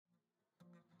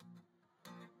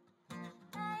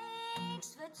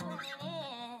tuning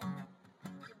in to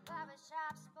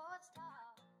Barbershop Sports Talk.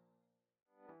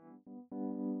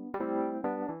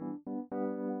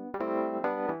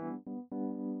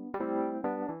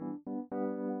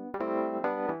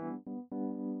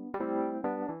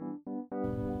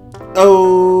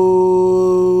 Oh,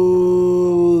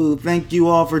 thank you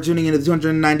all for tuning in to the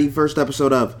 291st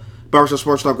episode of Barbershop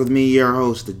Sports Talk with me, your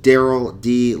host, Daryl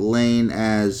D. Lane.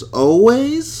 As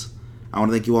always, I want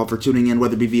to thank you all for tuning in,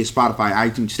 whether it be via Spotify,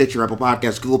 iTunes, Stitcher, Apple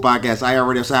Podcasts, Google Podcasts,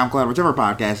 iHeartRadio, SoundCloud, whichever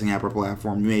podcasting app or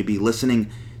platform you may be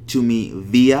listening to me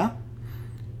via.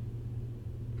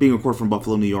 Being recorded from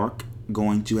Buffalo, New York.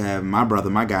 Going to have my brother,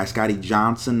 my guy, Scotty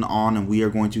Johnson on, and we are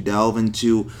going to delve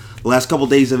into the last couple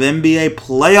days of NBA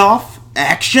playoff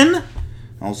action.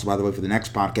 Also, by the way, for the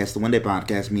next podcast, the One Day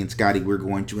Podcast, me and Scotty, we're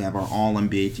going to have our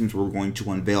all-NBA teams. We're going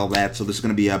to unveil that. So this is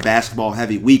going to be a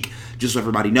basketball-heavy week, just so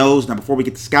everybody knows. Now, before we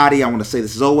get to Scotty, I want to say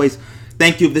this as always.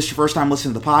 Thank you if this is your first time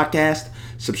listening to the podcast.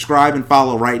 Subscribe and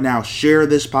follow right now. Share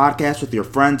this podcast with your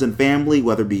friends and family,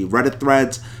 whether it be Reddit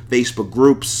threads, Facebook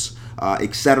groups,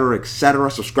 etc., etc.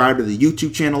 Subscribe to the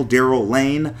YouTube channel, Daryl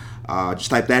Lane.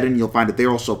 Just type that in, you'll find it there.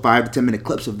 Also, 5 to 10 minute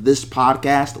clips of this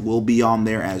podcast will be on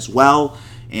there as well.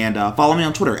 And follow me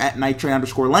on Twitter, at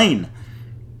 @NightTrain_Lane.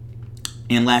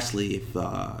 And lastly, if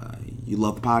you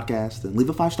love the podcast, then leave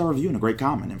a 5-star review and a great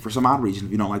comment. And for some odd reason,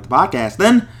 if you don't like the podcast,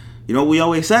 then you know what we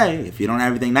always say. If you don't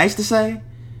have anything nice to say,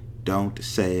 don't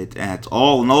say it at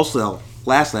all. And also,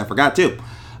 lastly, I forgot to.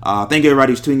 Thank you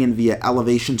everybody who's tuning in via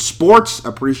Elevation Sports.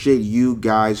 Appreciate you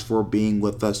guys for being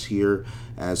with us here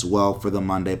as well for the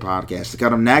Monday podcast. To cut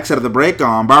them next out of the break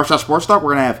on Barbershop Sports Talk,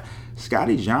 we're going to have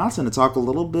Scotty Johnson to talk a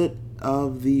little bit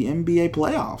of the NBA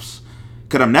playoffs.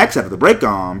 Cut them next out of the break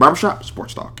on Barbershop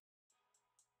Sports Talk.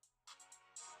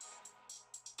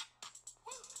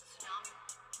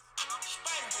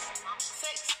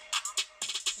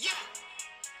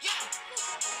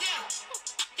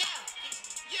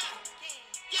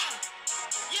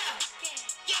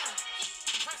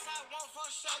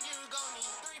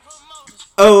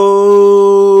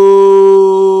 Oh,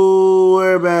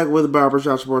 we're back with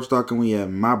Barbershop Sports Talk, and we have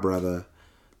my brother,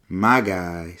 my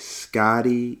guy,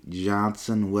 Scotty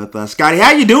Johnson with us. Scotty,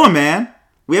 how you doing, man?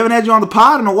 We haven't had you on the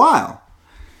pod in a while.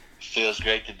 Feels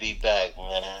great to be back,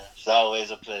 man. It's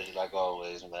always a pleasure, like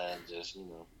always, man. Just,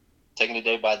 taking it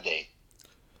day by day.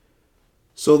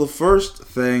 So the first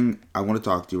thing I want to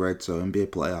talk to you, right, so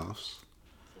NBA playoffs.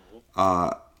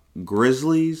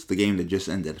 Grizzlies, the game that just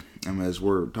ended. And as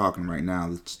we're talking right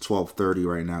now, it's 12:30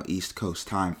 right now, East Coast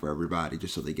time for everybody,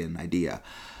 just so they get an idea.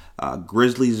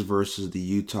 Grizzlies versus the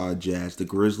Utah Jazz. The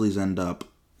Grizzlies end up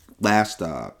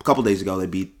a couple days ago, they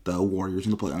beat the Warriors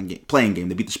in the playing game.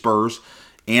 They beat the Spurs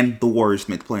and the Warriors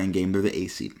to make the playing game. They're the A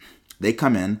seed. They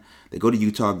come in, they go to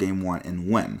Utah game 1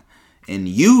 and win. And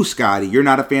you, Scotty, you're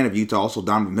not a fan of Utah. Also,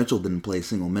 Donovan Mitchell didn't play a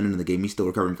single minute in the game. He's still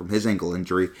recovering from his ankle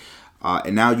injury.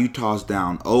 And now Utah's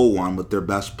down 0-1 with their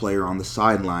best player on the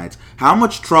sidelines. How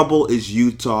much trouble is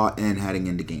Utah in heading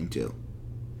into Game 2?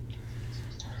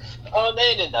 They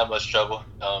ain't in that much trouble.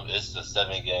 It's a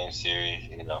 7-game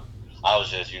series, I was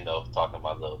just, talking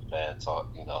my little fan talk,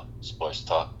 sports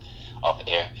talk off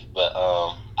air. But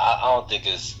I don't think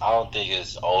it's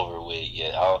over with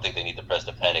yet. I don't think they need to press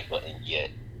the panic button yet.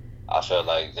 I feel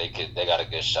like they got a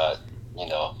good shot,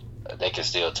 they can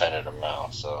still turn it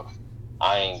around. So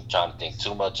I ain't trying to think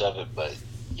too much of it, but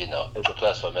it's a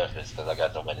plus for Memphis because I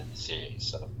got them winning the series.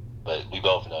 So, but we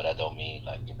both know that don't mean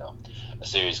a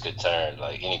series could turn.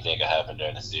 Like anything could happen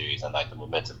during the series, and the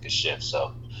momentum could shift.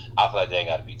 So I feel like they ain't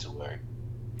got to be too worried.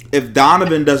 If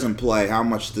Donovan doesn't play, how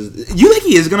much you think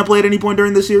he is going to play at any point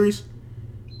during the series?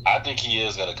 I think he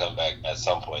is going to come back at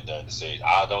some point during the series.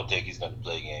 I don't think he's going to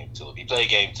play Game 2. If he play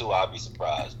Game 2, I'll be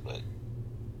surprised. But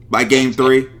by Game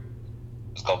 3,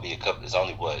 it's going to be a couple. It's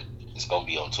only what. It's going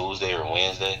to be on Tuesday or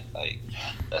Wednesday.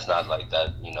 That's not like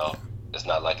that, It's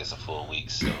not like it's a full week,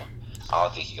 so I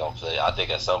don't think he's going to play. I think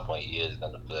at some point he is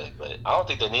going to play, but I don't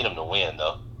think they need him to win,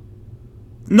 though.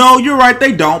 No, you're right,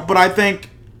 they don't, but I think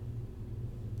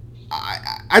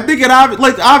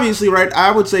it obviously, right, I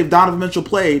would say if Donovan Mitchell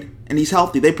played and he's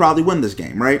healthy, they probably win this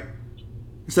game, right?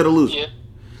 Instead of losing. Yeah.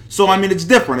 So, I mean, it's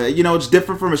different. It's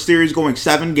different from a series going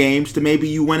 7 games to maybe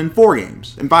you win in 4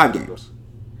 games, in 5 games.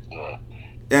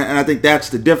 And I think that's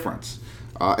the difference.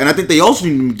 And I think they also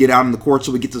need him to get out on the court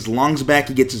so he gets his lungs back,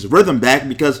 he gets his rhythm back,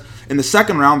 because in the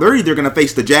second round, they're either going to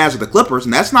face the Jazz or the Clippers,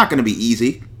 and that's not going to be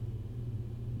easy.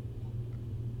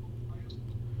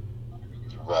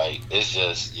 Right. It's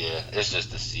just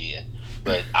to see it.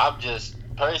 But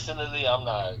personally, I'm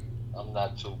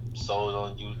not too sold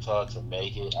on Utah to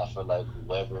make it. I feel like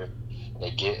whoever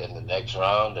they get in the next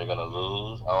round, they're gonna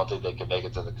lose. I don't think they can make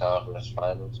it to the conference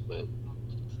finals, but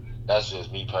that's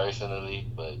just me personally.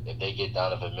 But if they get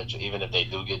Donovan Mitchell, even if they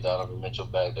do get Donovan Mitchell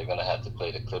back, they're gonna have to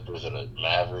play the Clippers or the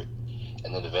Mavericks,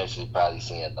 and then eventually probably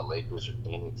seeing the Lakers or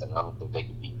Phoenix. And I don't think they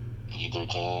can beat either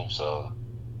team. So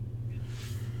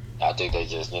I think they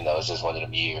just, it's just one of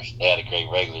them years. They had a great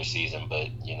regular season, but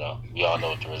we all know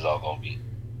what the result gonna be.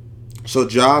 So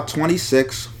Ja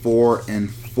 26,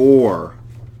 4-4.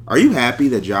 Are you happy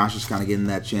that Josh is kind of getting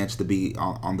that chance to be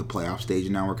on the playoff stage?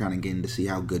 Now we're kind of getting to see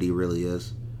how good he really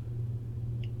is.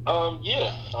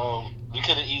 Yeah. We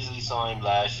could have easily saw him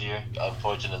last year.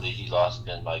 Unfortunately, he lost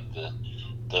in like the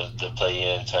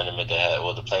play-in tournament they had,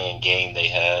 or the play-in game they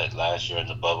had last year in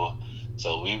the bubble.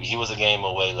 So he was a game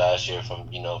away last year from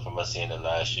us seeing it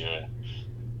last year. And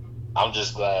I'm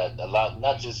just glad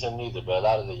not just him either, but a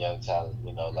lot of the young talent,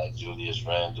 like Julius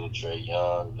Randle, Trae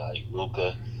Young, like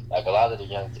Luka, like a lot of the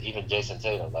young, even Jason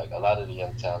Tatum, like a lot of the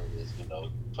young talent is,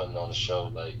 putting on a show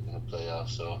like in the playoffs.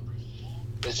 So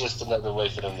it's just another way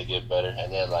for them to get better.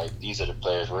 And then like these are the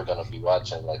players we're gonna be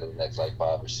watching like in the next like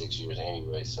 5 or 6 years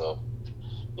anyway. So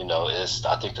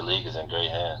I think the league is in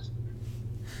great hands.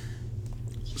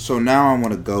 So now I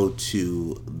want to go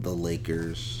to the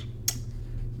Lakers.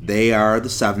 They are the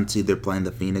 7th seed. They're playing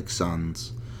the Phoenix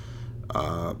Suns.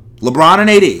 LeBron and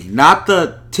AD, not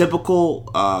the typical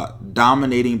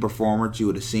dominating performance you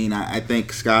would have seen. I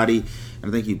think, Scotty,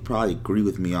 and I think you'd probably agree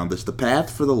with me on this, the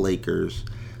path for the Lakers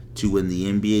to win the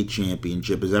NBA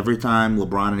championship is every time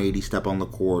LeBron and AD step on the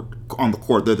court,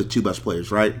 they're the two best players,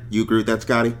 right? You agree with that,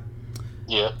 Scotty?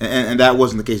 Yeah. And that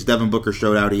wasn't the case. Devin Booker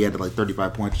showed out. He had like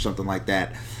 35 points or something like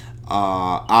that.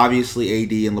 Obviously,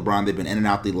 AD and LeBron, they've been in and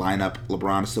out the lineup.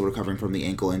 LeBron is still recovering from the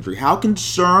ankle injury. How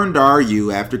concerned are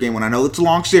you after game one? I know it's a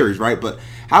long series, right? But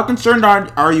how concerned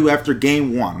are you after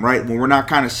game one, right? When we're not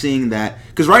kind of seeing that.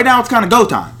 Because right now it's kind of go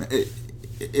time.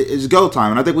 It's go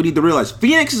time. And I think we need to realize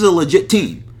Phoenix is a legit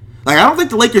team. Like, I don't think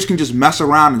the Lakers can just mess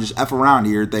around and just F around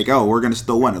here and think, oh, we're going to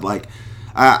still win it. Like,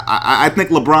 I think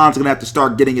LeBron's going to have to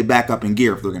start getting it back up in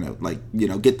gear if they're going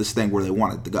to, get this thing where they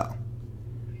want it to go.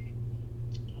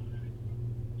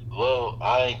 Well,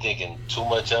 I ain't thinking too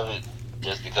much of it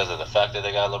just because of the fact that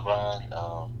they got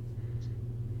LeBron.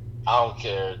 I don't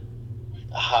care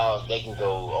how they can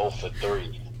go 0 for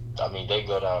 3. I mean, they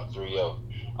go down 3-0.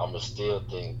 I'm going to still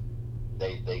think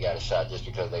they got a shot just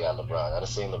because they got LeBron. I've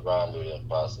seen LeBron do the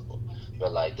impossible.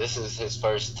 But, like, this is his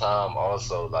first time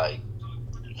also, like,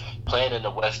 playing in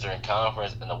the Western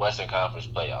Conference,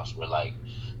 playoffs, where, like,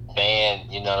 fan,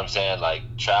 you know what I'm saying, like,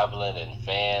 traveling and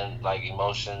fan, like,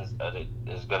 emotions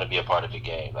is going to be a part of the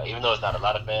game. Like, even though it's not a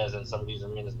lot of fans in some of these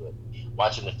arenas, but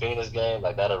watching the Phoenix game,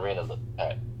 like, that arena looked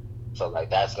packed. So, like,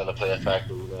 that's going to play a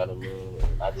factor, you know what I mean?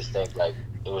 And I just think, like,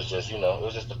 it was just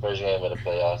the first game of the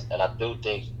playoffs. And I do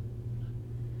think,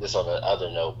 this on the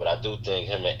other note, but I do think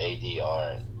him and AD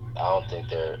I don't think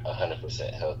they're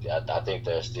 100% healthy. I think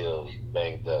they're still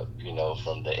banged up,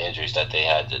 from the injuries that they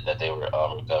had that they were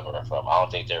recovering from. I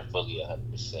don't think they're fully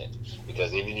 100%.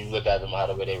 Because even if you look at them, how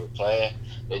the way they were playing,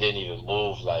 they didn't even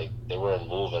move like, they weren't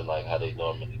moving like how they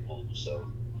normally move.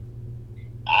 So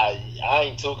I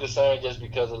ain't too concerned just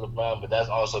because of LeBron, but that's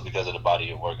also because of the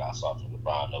body of work I saw from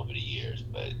LeBron over the years.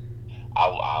 But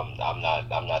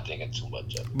I'm not thinking too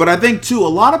much of it. But I think too, a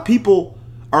lot of people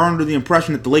are under the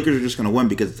impression that the Lakers are just going to win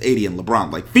because it's AD and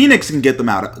LeBron. Like, Phoenix can get them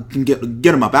out, can get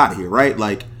them up out of here, right?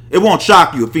 Like, it won't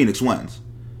shock you if Phoenix wins.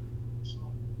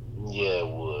 Yeah, it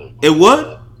would. It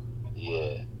would?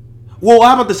 Yeah. Well,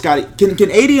 how about this, Scotty? Can AD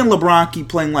and LeBron keep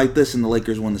playing like this and the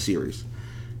Lakers win the series?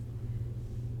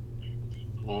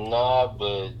 Nah,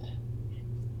 but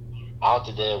I don't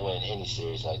think they'll win any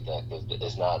series like that because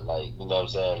it's not like, you know what I'm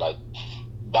saying? Like,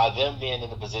 by them being in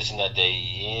the position that they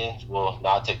in, well, no,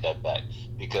 I'll take that back.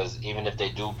 Because even if they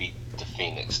do beat the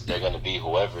Phoenix, they're going to be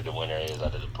whoever the winner is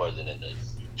out of the Portland and the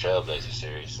Trailblazer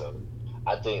series. So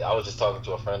I think, I was just talking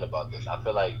to a friend about this. I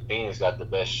feel like Phoenix got the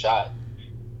best shot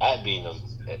at beating them,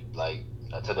 like,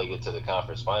 until they get to the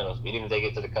conference finals. But even if they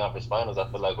get to the conference finals, I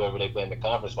feel like whoever they play in the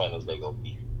conference finals, they going to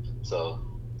beat. So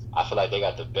I feel like they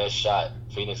got the best shot.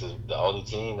 Phoenix is the only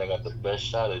team that got the best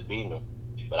shot at beating them.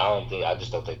 But I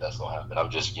just don't think that's going to happen.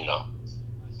 I'm just,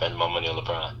 spending my money on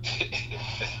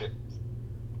LeBron.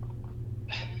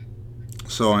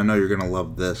 So I know you're going to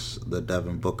love this, the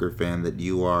Devin Booker fan that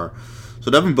you are.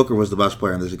 So Devin Booker was the best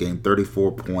player in this game.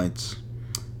 34 points,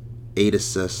 8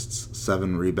 assists,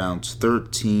 7 rebounds,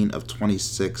 13 of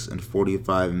 26 in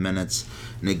 45 minutes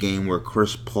in a game where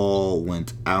Chris Paul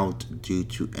went out due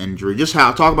to injury.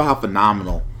 Talk about how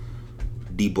phenomenal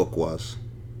D-Book was.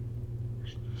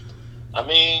 I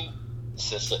mean,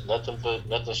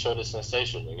 nothing short of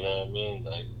sensational. You know what I mean?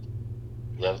 Like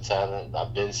you have talent.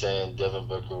 I've been saying Devin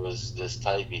Booker was this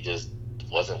type. He just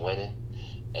wasn't winning,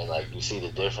 and like you see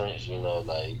the difference. You know,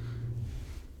 like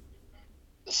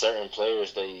certain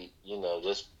players,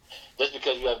 just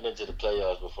because you haven't been to the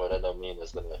playoffs before, that don't mean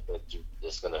that's gonna affect you.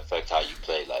 That's gonna affect how you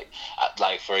play.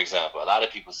 Like for example, a lot of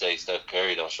people say Steph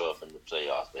Curry don't show up in the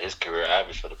playoffs, but his career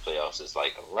average for the playoffs is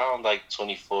like around like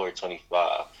 24,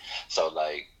 25. So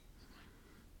like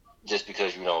just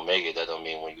because you don't make it, that don't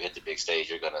mean when you hit the big stage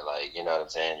you're gonna like, you know what I'm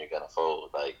saying, you're gonna fold.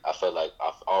 Like I've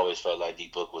always felt like D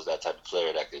Book was that type of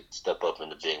player that could step up in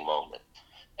the big moment.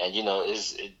 And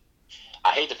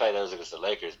I hate the fact that it was against the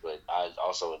Lakers, but I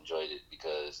also enjoyed it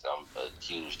because I'm a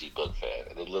huge D Book fan,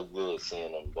 and it looked good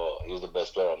seeing him ball. He was the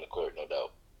best player on the court, no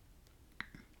doubt.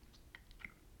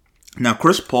 Now,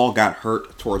 Chris Paul got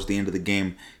hurt towards the end of the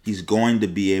game. He's going to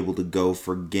be able to go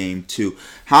for game 2.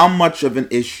 How much of an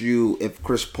issue, if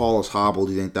Chris Paul is hobbled,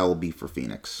 do you think that will be for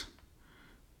Phoenix?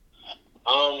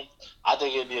 Um, I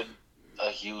think it'd be a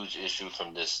huge issue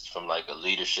from like a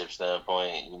leadership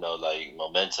standpoint. You know, like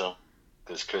momentum.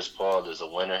 Because Chris Paul is a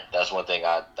winner. That's one thing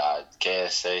I can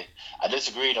say. I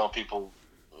disagreed on people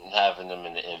having him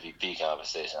in the MVP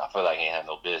conversation. I feel like he ain't have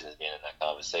no business being in that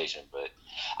conversation. But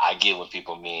I get what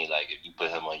people mean. Like if you put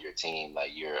him on your team,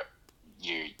 like you're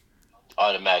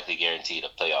automatically guaranteed a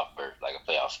playoff berth, like a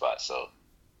playoff spot. So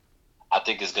I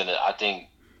think it's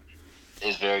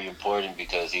very important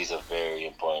because he's a very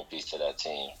important piece to that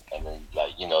team. And then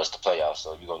like, it's the playoffs,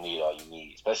 so you're gonna need all you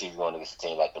need, especially if you're going against a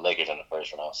team like the Lakers in the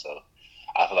first round. So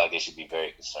I feel like they should be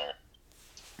very concerned.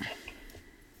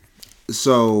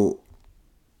 So,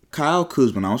 Kyle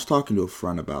Kuzma, I was talking to a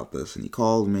friend about this, and he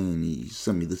called me and he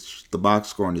sent me the box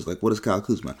score, and he's like, "What is Kyle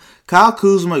Kuzma?" Kyle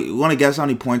Kuzma, you want to guess how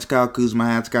many points Kyle Kuzma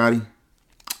had, Scotty?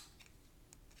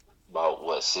 About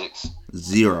what, 6?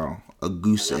 0. A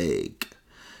goose egg.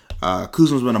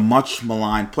 Kuzma's been a much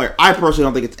maligned player. I personally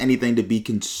don't think it's anything to be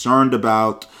concerned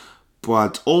about,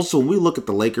 but also when we look at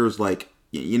the Lakers, like,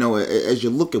 as you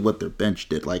look at what their bench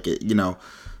did, like,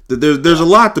 there's a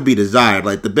lot to be desired.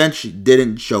 Like, the bench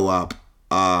didn't show up.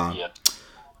 Yeah.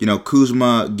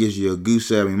 Kuzma gives you a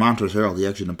goose egg. I mean, Montrezl Harrell, he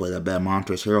actually didn't play that bad.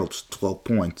 Montrezl Harrell's 12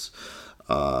 points.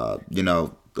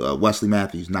 Wesley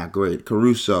Matthews, not great.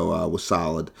 Caruso was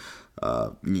solid.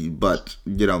 But,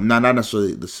 not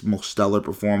necessarily the most stellar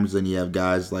performance. Then you have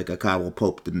guys like Kyle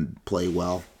Pope didn't play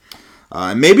well.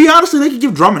 And maybe, honestly, they could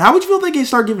give Drummond. How would you feel if they could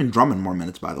start giving Drummond more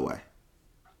minutes, by the way?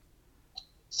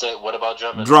 So what about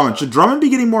Drummond? Drummond. Should Drummond be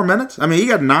getting more minutes? I mean, he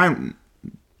got nine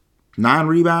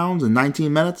rebounds in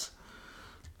 19 minutes.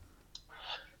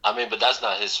 I mean, but that's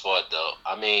not his fault, though.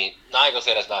 I mean, I ain't gonna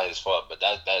say that's not his fault, but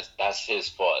that's his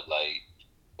fault. Like,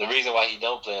 the reason why he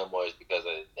don't play him more is because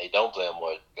they don't play him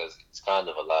more is because it's kind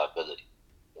of a liability.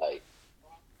 Like,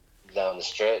 down the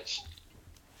stretch,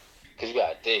 because you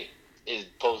gotta think his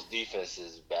post defense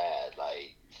is bad.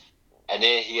 Like, and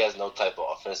then he has no type of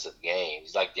offensive game.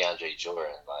 He's like DeAndre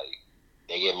Jordan. Like,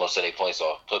 they get most of their points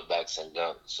off putbacks and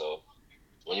dunks. So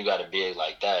when you got a big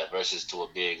like that versus to a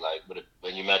big like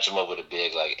when you match him up with a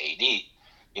big like AD,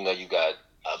 you got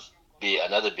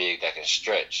another big that can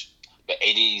stretch. But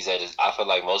AD's at his. I feel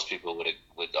like most people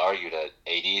would argue that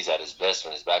AD's at his best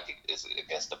when his back is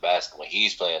against the basket when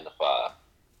he's playing the 5.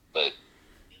 But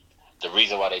the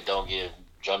reason why they don't give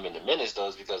Drummond the minutes though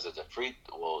is because of the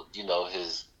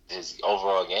his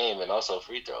overall game and also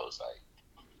free throws. Like,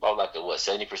 about like the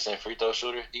 70% free throw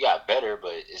shooter. He got better,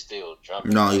 but it's still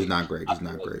Drummond. No, he's not great. He's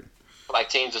not great. Like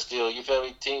teams are still, you feel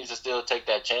me? Teams will still take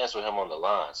that chance with him on the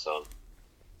line. So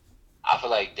I feel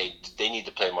like they need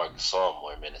to play Marc Gasol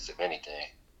more minutes, if anything.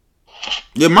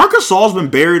 Yeah, Marc Gasol's been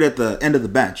buried at the end of the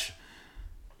bench.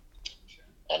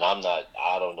 And I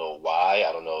don't know why.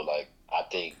 I don't know. Like, I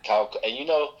think Kyle, and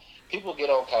people get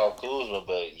on Kyle Kuzma,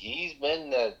 but he's been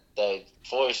that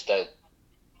force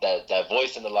that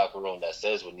voice in the locker room that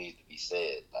says what needs to be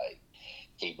said. Like,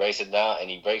 he breaks it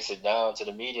down to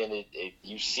the media, and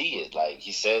you see it. Like,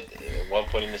 he said at one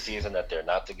point in the season that they're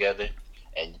not together,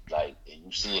 and like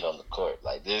you see it on the court.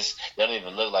 Like, this, they don't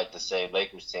even look like the same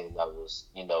Lakers team that was,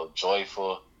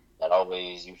 joyful, that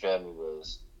always, you feel me,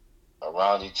 was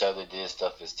around each other, did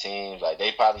stuff as teams. Like,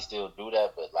 they probably still do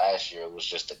that, but last year it was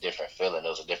just a different feeling. It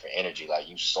was a different energy. Like,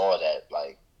 you saw that,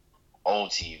 like, on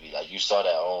TV. Like, you saw that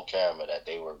on camera that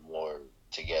they were more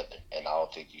together. And I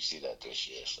don't think you see that this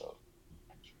year. So,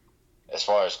 as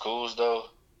far as Kuz, though,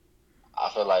 I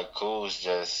feel like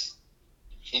Kuz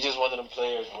he's just one of them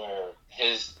players where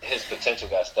his potential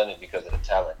got stunted because of the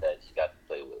talent that he got to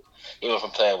play with. He went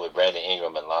from playing with Brandon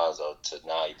Ingram and Lonzo to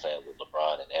now he's playing with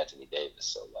LeBron and Anthony Davis.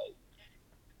 So, like,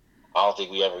 I don't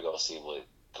think we ever going to see what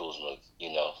Kuzma,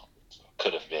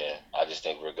 could have been. I just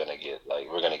think we're gonna get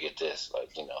this for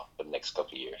the next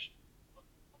couple of years.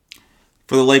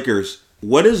 For the Lakers,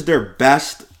 what is their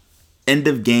best end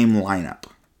of game lineup?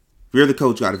 If you're the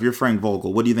coach, God, if you're Frank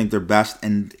Vogel, what do you think their best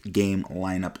end game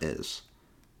lineup is?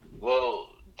 Well,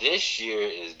 this year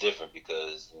is different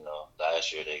because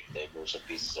last year they moved some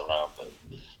pieces around, but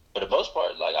for the most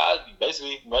part, like I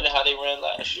basically running how they ran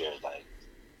last year. Like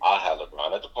I have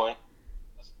LeBron at the point,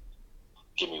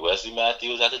 give me Wesley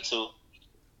Matthews at the two,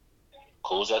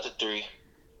 Kuz at the three,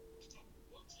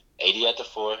 AD at the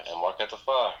four, and Mark at the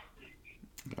five.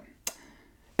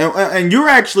 And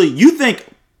you think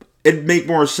it'd make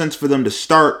more sense for them to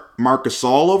start Marcus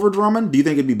Gasol over Drummond? Do you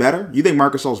think it'd be better? You think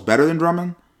Marcus Gasol's better than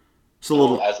Drummond? It's a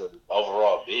little. As an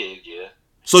overall big, yeah.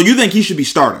 So you think he should be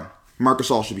starting? Marcus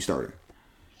Gasol should be starting.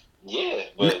 Yeah,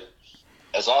 but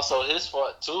it's also his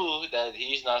fault too that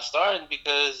he's not starting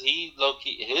because he low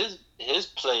key his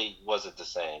play wasn't the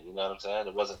same. You know what I'm saying?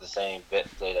 It wasn't the same bet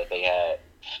play that they had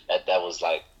that was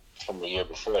like from the year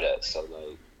before that. So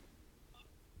like,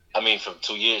 I mean, from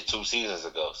 2 seasons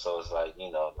ago. So it's like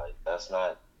like that's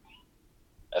not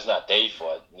their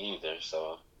fault either.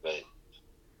 So, but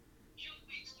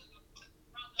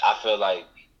I feel like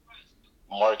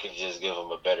Mark can just give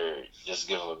him a better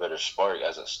spark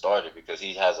as a starter because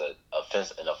he has an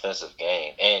offensive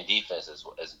game and defense as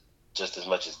just as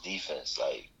much as defense.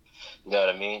 Like, you know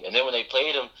what I mean? And then when they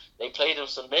played him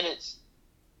some minutes.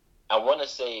 I want to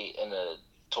say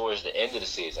towards the end of the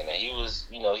season, and he was,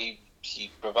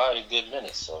 he provided good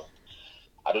minutes. So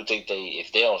I do think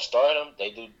if they don't start him,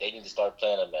 they need to start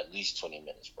playing him at least 20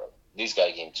 minutes, bro. At least got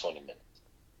to give him 20 minutes.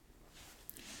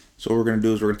 So what we're going to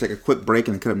do is we're going to take a quick break,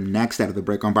 and then come up next out of the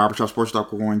break on Barbershop Sports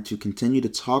Talk, we're going to continue to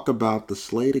talk about the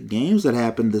slate of games that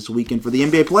happened this weekend for the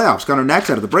NBA playoffs. Coming up next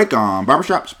out of the break on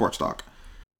Barbershop Sports Talk.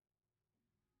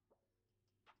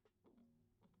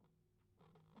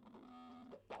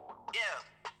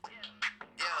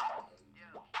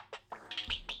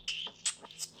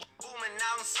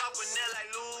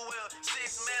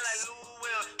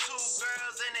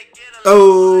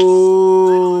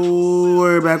 Oh,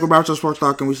 we're back with Barbershop Sports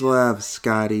Talk, and we still have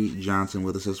Scotty Johnson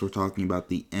with us as we're talking about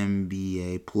the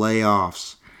NBA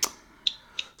playoffs.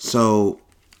 So,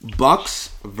 Bucks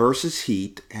versus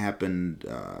Heat happened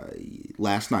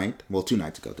last night. Well, 2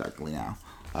 nights ago, technically now.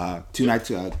 Two nights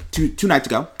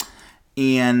ago,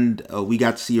 and we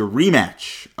got to see a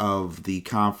rematch of the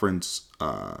conference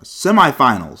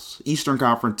semifinals, Eastern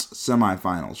Conference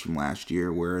semifinals from last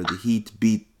year, where the Heat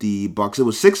beat the Bucks. It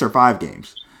was 6 or 5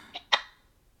 games.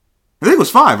 I think it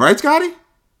was 5, right, Scotty?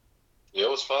 Yeah,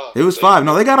 it was 5. It was 5.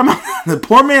 No, they got him. The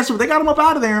poor man. They got him up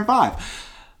out of there in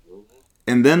 5.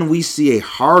 And then we see a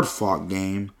hard-fought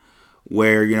game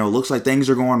where it looks like things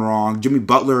are going wrong. Jimmy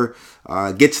Butler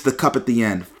gets the cup at the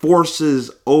end,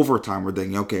 forces overtime. We're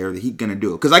thinking, okay, are the Heat going to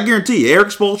do it? Because I guarantee you, Eric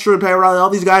Spoelstra, Pat Riley, all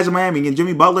these guys in Miami, and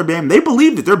Jimmy Butler, Bam, they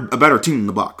believe that they're a better team than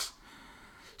the Bucks.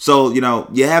 So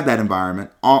you have that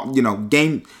environment.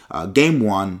 Game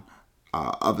one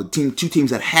of a team, 2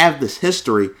 teams that have this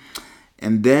history,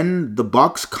 and then the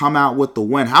Bucks come out with the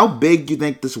win. How big do you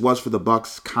think this was for the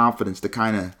Bucks' confidence to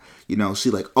kind of see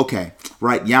like, okay,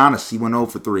 right, Giannis, he went 0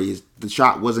 for 3. The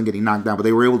shot wasn't getting knocked down, but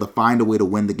they were able to find a way to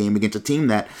win the game against a team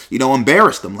that,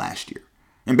 embarrassed them last year.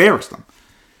 Embarrassed them.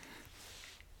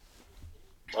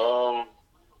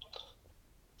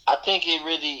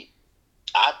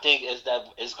 I think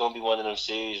it's gonna be one of them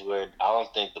series where I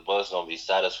don't think the Bucks gonna be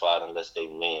satisfied unless they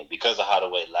win because of how the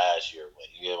way last year went.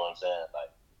 You get what I'm saying?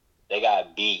 Like they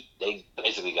got beat. They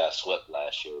basically got swept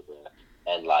last year, bro.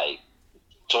 And like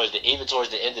towards the end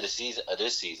of this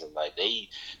season, like they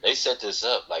set this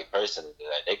up like personally.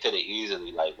 Like they could have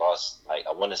easily like lost. Like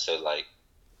I want to say like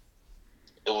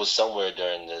it was somewhere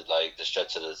during the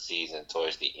stretch of the season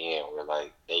towards the end where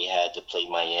like they had to play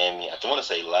Miami. I want to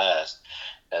say last,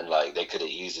 and like they could have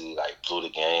easily like blew the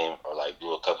game or like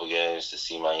blew a couple games to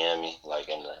see Miami like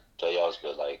in the playoffs,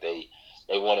 but like they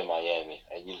wanted Miami,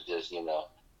 and you just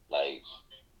like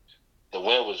the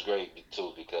win was great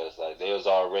too because like they was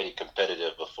already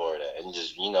competitive before that, and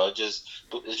just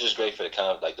it's just great for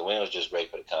the like the win was just great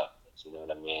for the confidence. You know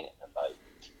what I mean? And like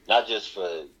not just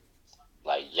for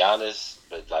like Giannis,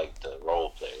 but like the role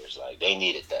players, like they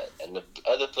needed that, and the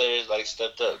other players like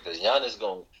stepped up because Giannis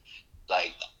going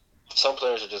like some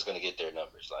players are just gonna get their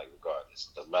numbers, like regardless,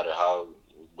 no matter how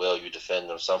well you defend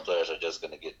them, some players are just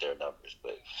gonna get their numbers.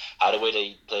 But how the way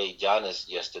they played Giannis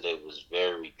yesterday was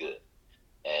very good,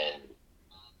 and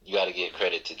you got to give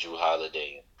credit to Drew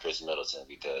Holiday and Chris Middleton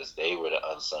because they were the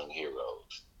unsung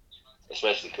heroes,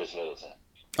 especially Chris Middleton.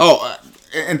 Oh,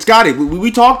 and Scotty, we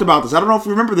talked about this. I don't know if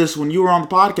you remember this when you were on the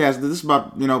podcast. This is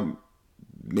about,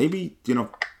 maybe,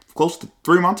 close to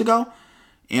 3 months ago.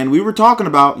 And we were talking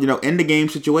about, end-of-game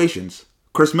situations.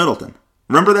 Chris Middleton.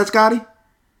 Remember that, Scotty?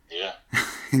 Yeah.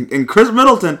 and Chris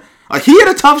Middleton, he had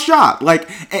a tough shot.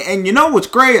 And you know what's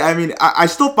great? I mean, I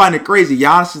still find it crazy.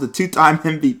 Giannis is the 2-time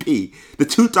MVP. The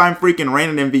 2-time freaking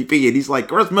reigning MVP. And he's like,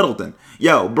 Chris Middleton,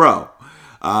 yo, bro.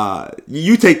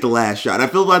 You take the last shot. I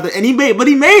feel like that, and he made it. But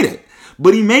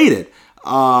he made it.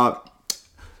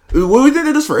 We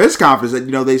did this for his conference. That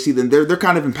they see them. They're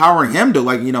kind of empowering him to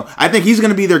I think he's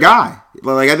going to be their guy.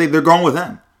 I think they're going with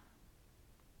him.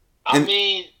 I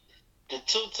mean, the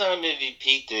 2-time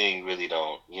MVP thing really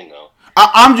don't.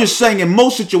 I'm just saying, in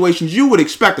most situations, you would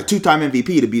expect a 2-time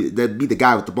MVP to be the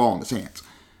guy with the ball in his hands.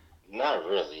 Not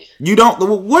really. You don't.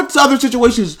 What other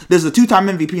situations does the 2-time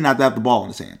MVP not have the ball in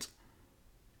his hands?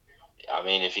 I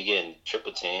mean, if you're getting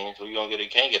triple teamed, who you gonna get? You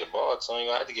can't get a ball, so you're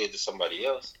gonna have to get it to somebody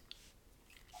else.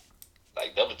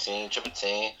 Like double team, triple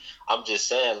team. I'm just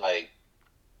saying,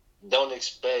 don't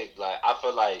expect. I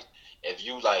feel like if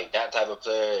you that type of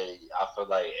player, I feel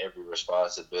like every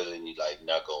responsibility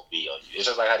not gonna be on you. It's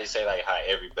just like how they say how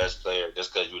every best player,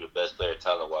 just because you're the best player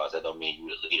talent wise, that don't mean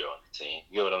you're the leader on the team.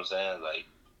 You know what I'm saying?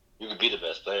 You could be the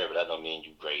best player, but that don't mean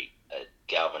you're great at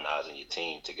galvanizing your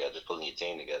team together, pulling your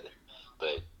team together.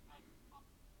 But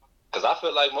because I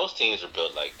feel like most teams are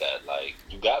built like that.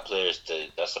 You got players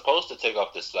that's supposed to take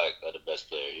off the slack of the best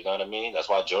player. You know what I mean? That's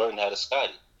why Jordan had a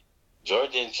Scotty.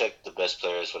 Jordan didn't check the best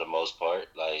players for the most part.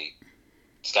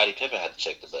 Scottie Pippen had to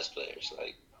check the best players.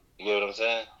 You know what I'm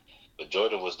saying? But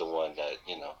Jordan was the one that,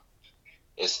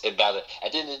 it balanced.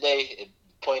 At the end of the day,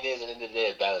 the point is, at the end of the day,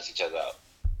 it balanced each other out.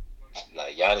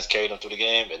 Giannis carried them through the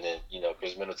game, and then,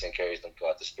 Chris Middleton carries them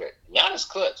throughout the stretch. Giannis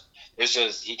clutch. It's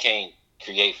just he can't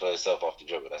create for himself off the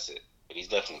dribble. That's it. But he's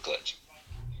definitely clutch.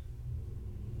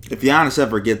 If Giannis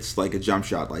ever gets a jump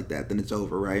shot like that, then it's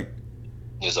over, right?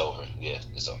 It's over. Yeah,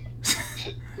 it's over.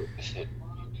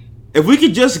 If we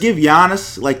could just give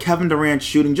Giannis Kevin Durant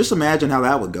shooting, just imagine how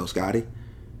that would go, Scotty.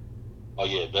 Oh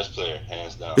yeah, best player,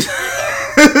 hands down.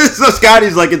 So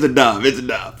Scotty's it's a dub. It's a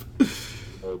dub.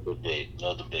 No debate.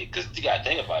 Because you gotta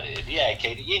think about it. If he had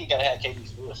KD, you ain't gotta have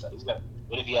KD's field shot.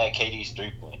 What if he had KD's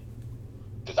 3-point?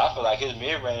 Because I feel like his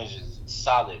mid range is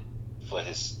solid for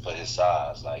his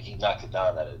size. He knocks it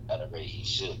down at a rate he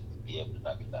should be able to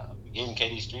knock it down. Getting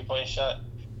KD's 3-point shot,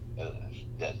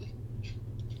 deadly.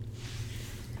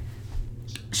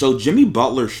 So Jimmy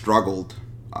Butler struggled,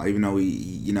 even though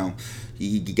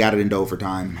he got it into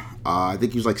overtime. I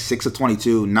think he was 6 of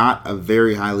 22, not a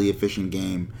very highly efficient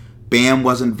game. Bam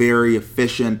wasn't very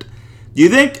efficient. Do you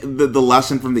think the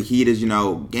lesson from the Heat is,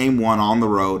 game one on the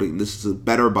road, this is a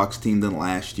better Bucks team than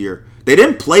last year. They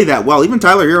didn't play that well. Even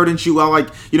Tyler Hero didn't shoot well.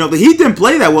 The Heat didn't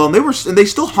play that well, and they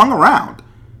still hung around.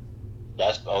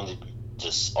 That's the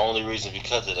only reason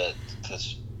because of that.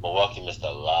 Because Milwaukee missed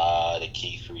a lot of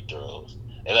key free throws.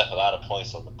 They left a lot of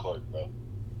points on the court, bro.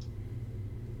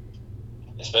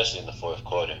 Especially in the fourth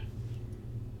quarter.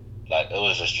 It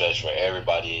was a stretch where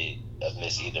everybody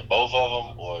missed either both of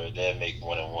them or they'd make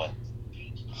 1-and-1.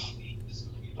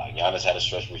 Giannis had a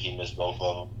stretch where he missed both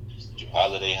of them. Jrue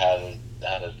Holiday had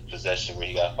a possession where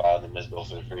he got fouled and missed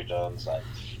both of the free throws.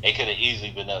 It could have easily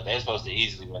been up. They were supposed to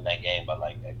easily win that game by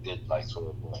a good 12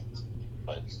 points,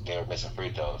 but they were missing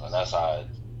free throws, and that's how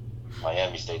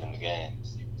Miami stayed in the game.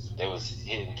 They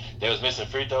was missing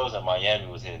free throws, and Miami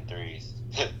was hitting threes.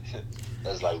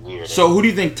 That's weird. So who do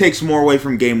you think takes more away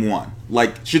from game one?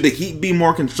 Should the Heat be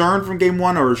more concerned from game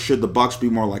one, or should the Bucks be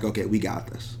more okay, we got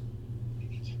this?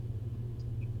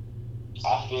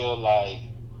 I feel like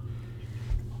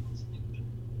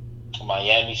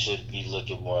Miami should be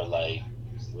looking more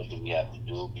what do we have to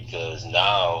do? Because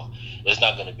now it's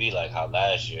not going to be like how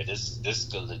last year. This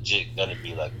is legit going to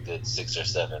be a good 6 or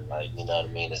 7. You know what I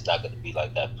mean? It's not going to be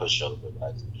that pushover.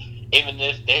 Even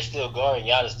if they're still guarding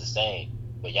Giannis the same,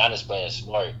 but Giannis playing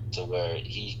smart to where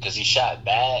because he shot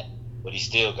bad, but he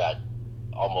still got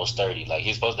almost 30.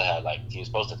 He's supposed to have he was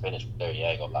supposed to finish with 30. I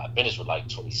ain't gonna lie. Finished with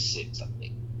 26, I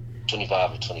think,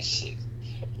 25 or 26.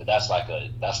 But that's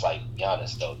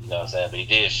Giannis though. You know what I'm saying? But he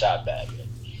did shot bad. Man.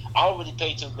 I don't really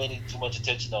pay too much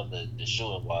attention on the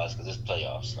shooting wise because it's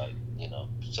playoffs.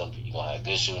 Some people you're gonna have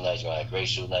good shooting nights, you're gonna have great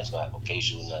shooting nights, you're gonna have okay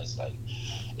shooting nights.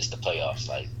 It's the playoffs.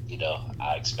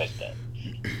 I expect that.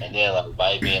 And then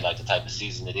by it being the type of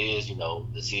season it is,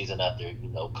 the season after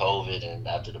COVID and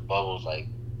after the bubbles,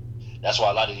 that's why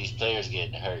a lot of these players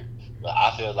getting hurt. But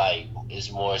I feel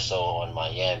it's more so on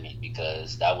Miami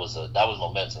because that was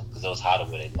momentum because it was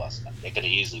harder where they lost. They could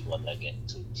have easily won that game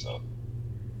too. So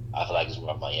I feel it's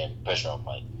more on Miami,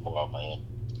 more on Miami.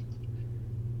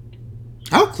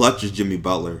 How clutch is Jimmy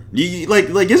Butler?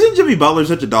 Like isn't Jimmy Butler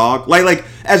such a dog? Like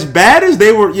as bad as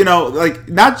they were, like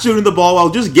not shooting the ball well,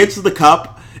 just gets to the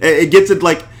cup. It gets it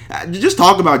like. Just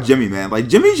talk about Jimmy, man. Like,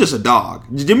 Jimmy's just a dog.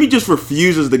 Jimmy just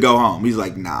refuses to go home. He's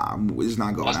like, nah, it's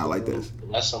not going out like this.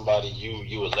 That's somebody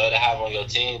you would love to have on your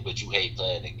team, but you hate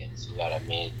playing against. You know what I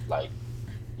mean? Like,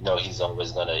 he's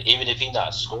always going to, even if he's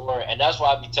not scoring. And that's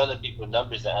why I be telling people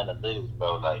numbers and analytics,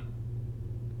 bro. Like,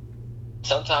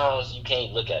 sometimes you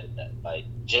can't look at it that. Like,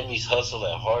 Jimmy's hustle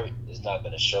and heart is not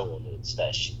going to show on the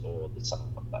stat sheet all the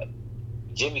time. Like,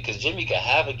 because Jimmy can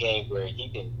have a game where he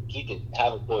can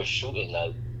have a poor shooting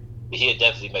night. But he'll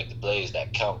definitely make the plays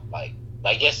that count. Like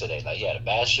yesterday, like he had a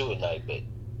bad shooting night, but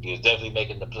he was definitely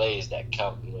making the plays that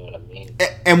count. You know what I mean?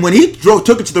 And when he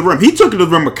took it to the rim, he took it to the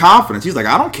rim with confidence. He's like,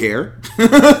 I don't care.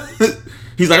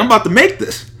 He's like, I'm about to make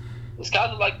this. It's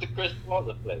kind of like the Chris Paul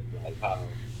effect, like how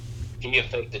he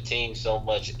affect the team so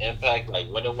much impact, like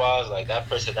winning-wise, like that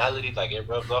personality, like it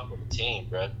rubs off on the team,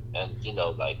 bro. And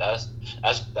like that's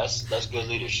good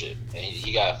leadership. And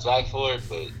he got flack for it,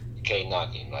 but you can't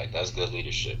knock him. Like, that's good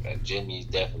leadership. And Jimmy's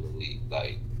definitely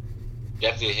a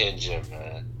hidden gem,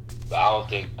 man. But I don't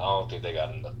think they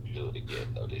got enough to do it again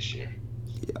though this year.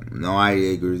 Yeah, no, I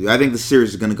agree with you. I think the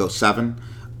series is going to go 7,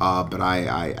 but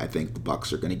I think the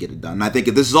Bucks are going to get it done. And I think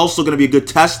this is also going to be a good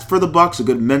test for the Bucks, a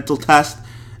good mental test.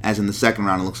 As in the second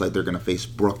round, it looks like they're going to face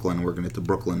Brooklyn. We're going to get to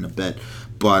Brooklyn in a bit.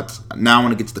 But now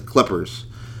when it gets to the Clippers,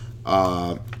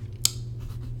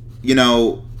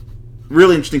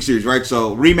 really interesting series, right?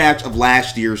 So, rematch of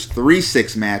last year's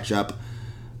 3-6 matchup.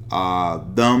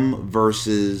 Them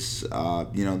versus,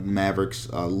 the Mavericks.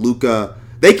 Luka,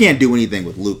 they can't do anything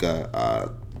with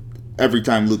Luka. Every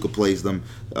time Luka plays them,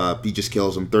 he just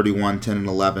kills them. 31, 10, and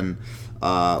 11.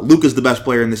 Luka's the best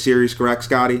player in the series, correct,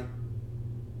 Scotty?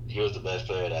 He was the best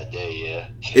player that day, yeah.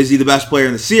 Is he the best player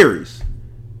in the series?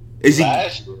 Is he?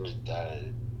 Last year,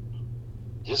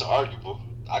 it's arguable.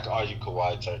 I can argue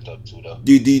Kawhi turned up too, though.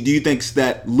 Do you think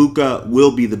that Luka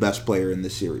will be the best player in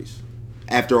this series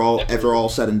after all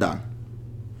said and done?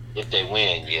 If they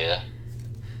win, yeah.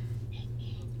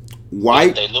 Why?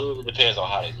 If they lose, it depends on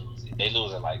how they lose. If they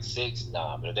lose in like 6,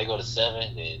 nah. But if they go to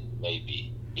 7, then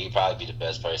maybe he could probably be the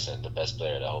best person, the best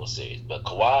player of the whole series. But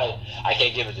Kawhi, I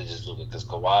can't give it to just Luka because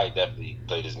Kawhi definitely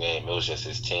played his game. It was just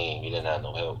his team. He didn't have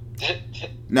no help.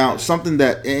 Now, something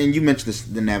that, and you mentioned this,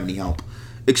 didn't have any help.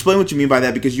 Explain what you mean by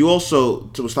that, because you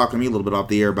also was talking to me a little bit off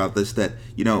the air about this, that,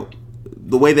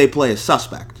 the way they play is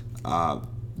suspect.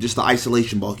 Just the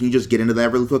isolation ball. Can you just get into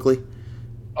that really quickly?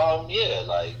 Yeah,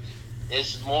 like, and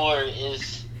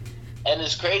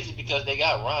it's crazy because they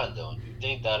got Rondo. You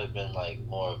think that would have been, like,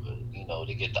 more of a,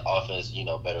 to get the offense,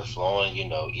 better flowing,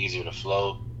 easier to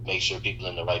flow, make sure people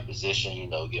in the right position,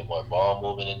 get more ball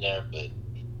moving in there, but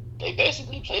they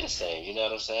basically play the same, you know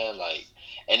what I'm saying? Like,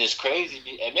 and it's crazy,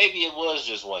 and maybe it was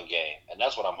just one game, and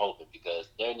that's what I'm hoping, because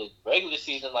during the regular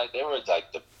season, like, they were,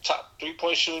 like, the top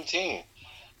 3-point shooting team.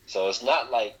 So it's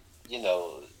not like,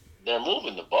 they're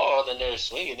moving the ball and they're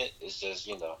swinging it. It's just,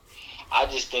 I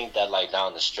just think that, like,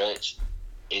 down the stretch,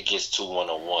 it gets too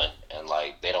one-on-one, and,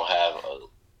 like, they don't have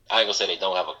I ain't gonna say they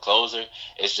don't have a closer.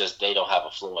 It's just they don't have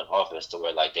a fluent offense to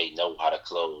where, like, they know how to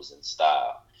close and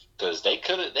style. Because they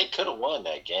could have won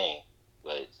that game,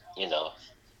 but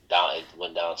it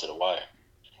went down to the wire.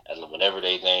 And whenever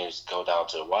they games go down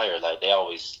to the wire, like, they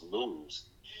always lose,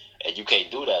 and you can't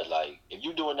do that. Like, if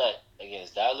you're doing that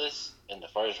against Dallas in the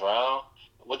first round,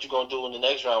 what you gonna do in the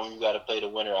next round when you got to play the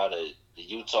winner out of the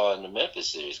Utah and the Memphis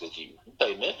series? Because you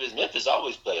play Memphis. Memphis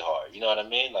always play hard. You know what I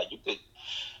mean? Like, you could.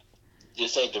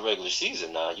 This ain't the regular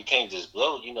season now. You can't just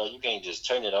blow. You can't just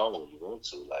turn it on when you want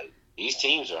to. Like, these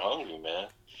teams are hungry, man.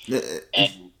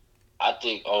 And I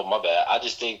think, oh my bad. I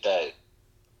just think that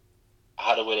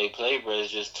how the way they play, bro, is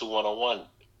just too one-on-one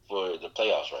for the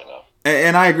playoffs right now.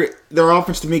 And I agree. Their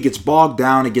offense to me gets bogged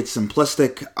down. It gets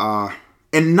simplistic,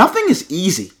 and nothing is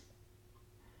easy.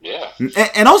 Yeah.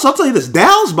 And also, I'll tell you this: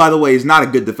 Dallas, by the way, is not a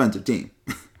good defensive team.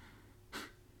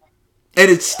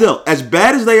 And it's still, as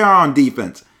bad as they are on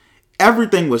defense,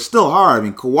 everything was still hard. I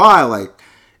mean, Kawhi, like,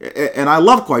 and I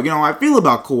love Kawhi. I feel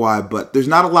about Kawhi, but there's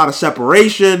not a lot of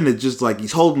separation. It's just like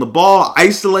he's holding the ball,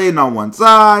 isolating on one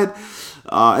side,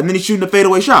 and then he's shooting a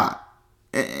fadeaway shot.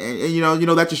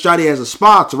 And that's a shot he has a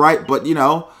spots, right? But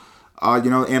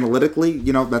analytically,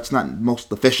 that's not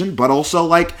most efficient. But also,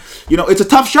 like, it's a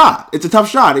tough shot. It's a tough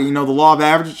shot. The law of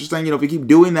averages just saying, if you keep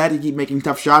doing that, you keep making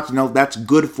tough shots, that's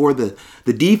good for the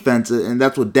defense, and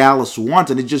that's what Dallas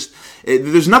wants. And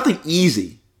there's nothing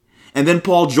easy. And then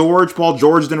Paul George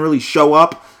didn't really show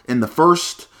up in the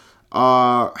first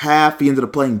half. He ended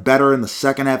up playing better in the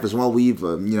second half as well. We've,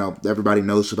 everybody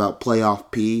knows about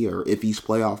playoff P, or if he's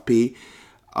playoff P.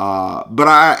 But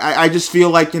I just feel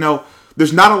like,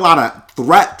 there's not a lot of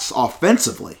threats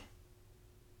offensively.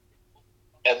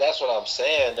 And that's what I'm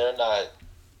saying. They're not.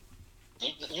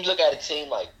 You look at a team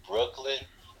like Brooklyn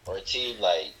or a team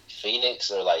like Phoenix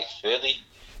or like Philly,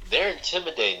 they're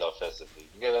intimidating offensively.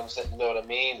 You get what I'm saying? You know what I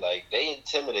mean? Like, they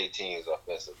intimidate teams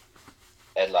offensively.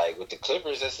 And like with the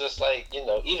Clippers, it's just like,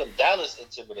 even Dallas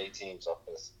intimidate teams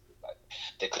offensively. Like,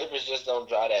 the Clippers just don't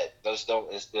just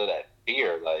don't instill that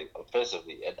fear, like,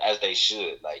 offensively, as they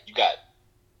should. Like, you got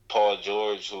Paul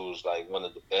George, who's like one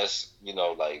of the best,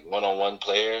 like, one-on-one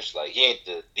players. Like, he ain't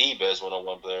the best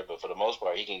one-on-one player, but for the most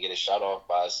part, he can get a shot off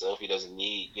by himself. He doesn't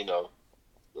need,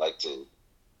 like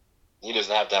he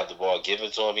doesn't have to have the ball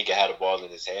given to him. He can have the ball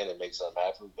in his hand and make something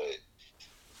happen. But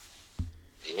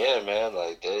yeah, man,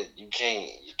 like that, you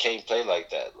can't play like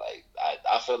that. Like,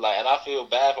 I feel like, and I feel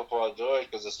bad for Paul George,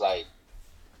 because it's like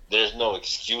there's no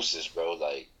excuses, bro.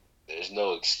 Like, there's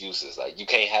no excuses. Like, you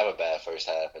can't have a bad first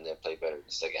half and then play better in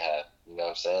the second half. You know what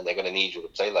I'm saying? They're gonna need you to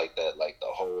play like that, like, the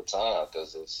whole time,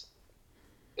 because it's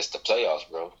the playoffs,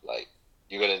 bro. Like,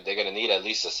 they're gonna need at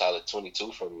least a solid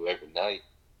 22 from you every night.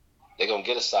 They're gonna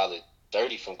get a solid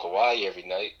 30 from Kawhi every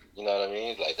night. You know what I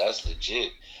mean? Like, that's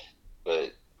legit.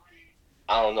 But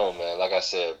I don't know, man. Like I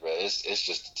said, bro, it's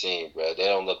just a team, bro. They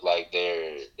don't look like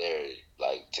they're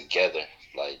like together.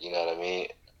 Like, you know what I mean?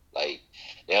 Like,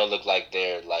 they don't look like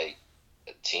they're like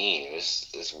a team.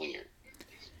 It's weird.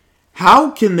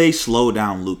 How can they slow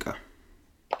down Luka?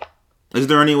 Is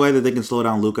there any way that they can slow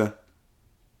down Luka?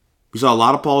 We saw a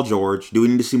lot of Paul George. Do we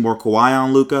need to see more Kawhi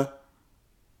on Luka?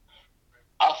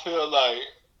 I feel like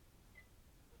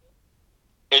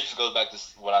it just goes back to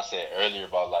what I said earlier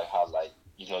about, like, how, like,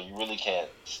 you really can't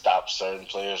stop certain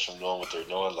players from doing what they're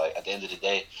doing. Like, at the end of the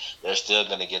day, they're still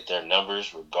going to get their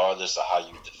numbers regardless of how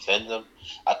you defend them.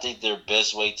 I think their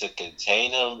best way to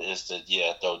contain them is to,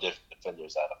 throw different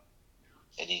defenders at them.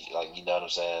 And like, you know what I'm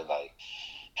saying? Like,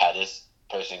 have this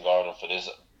person guard him for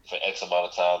X amount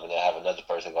of time, and then have another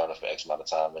person guard him for X amount of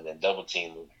time, and then double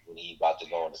team him when he about to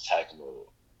go on attack mode.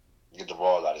 Get the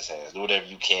ball out of his hands. Do whatever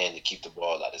you can to keep the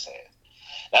ball out of his hands.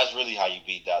 That's really how you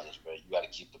beat Dallas, bro. You got to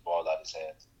keep the ball out of his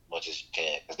hands as much as you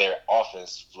can, because their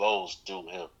offense flows through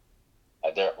him.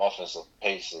 Like, their offensive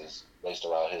pace is based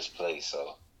around his play.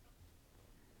 So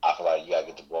I feel like you got to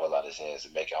get the ball out of his hands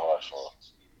and make it hard for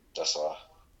him. That's all.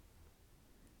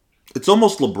 It's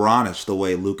almost LeBronish the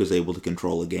way Luka's able to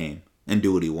control a game and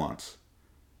do what he wants.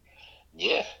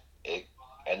 Yeah.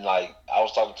 And like, I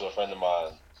was talking to a friend of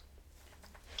mine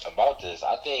about this.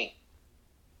 I think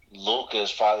Luka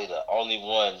is probably the only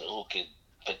one who could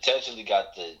potentially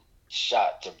got the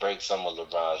shot to break some of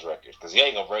LeBron's records, because he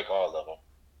ain't gonna break all of them.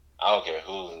 I don't care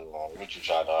what you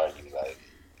trying to argue. Like,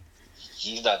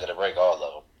 he's not gonna break all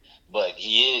of them, but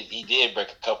he did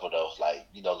break a couple though. Like,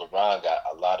 LeBron got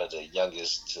a lot of the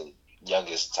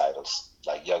youngest titles,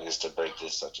 like youngest to break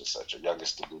this such and such, or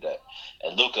youngest to do that,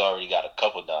 and Luka already got a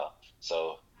couple now.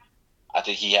 So I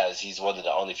think he's one of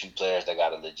the only few players that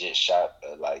got a legit shot,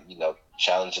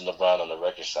 challenging LeBron on the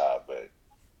record side. But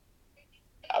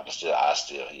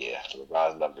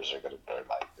LeBron's numbers are gonna burn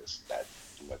like this. That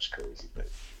much crazy, but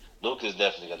Luka's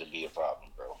definitely gonna be a problem,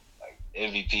 bro. Like,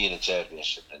 MVP in the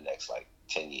championship in the next, like,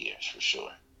 10 years for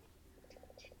sure.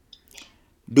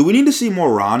 Do we need to see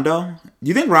more Rondo? Do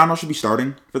you think Rondo should be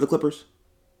starting for the Clippers?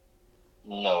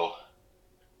 No.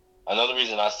 Another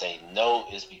reason I say no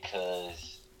is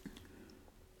because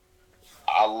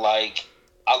I like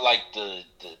the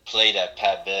play that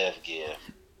Pat Bev give.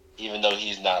 Even though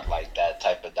he's not like that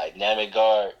type of dynamic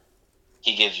guard,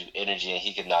 he gives you energy and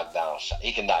he can knock down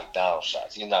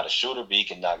shots. He's not a shooter, but he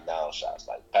can knock down shots.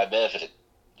 Like, Pat Bev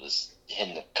was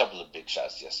hitting a couple of big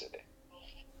shots yesterday.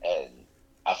 And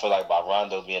I feel like by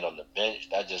Rondo being on the bench,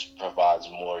 that just provides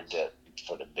more depth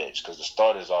for the bench, because the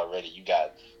starters already, you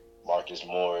got Marcus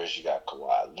Morris, you got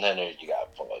Kawhi Leonard, you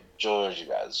got Paul George, you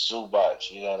got Zubac,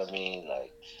 you know what I mean?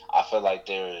 Like, I feel like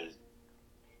their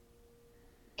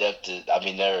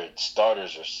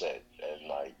starters are set, and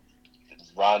like,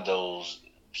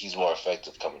 he's more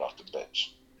effective coming off the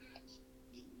bench.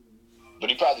 But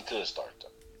he probably could start though.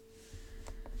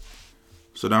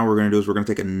 So now what we're going to do is we're going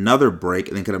to take another break,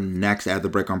 and then come up next at the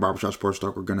break on Barbershop Sports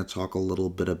Talk, we're going to talk a little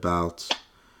bit about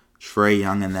Trae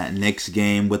Young and that Knicks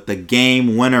game with the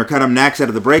game winner. Cut up next out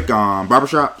of the break on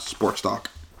Barbershop Sports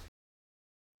Talk.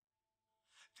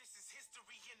 This is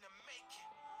history in the making.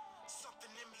 Something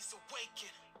in me's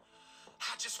awakened.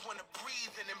 I just want to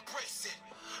breathe and embrace it.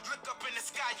 Look up in the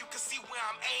sky, you can see where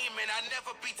I'm aiming. I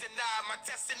never be denied. My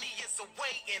destiny is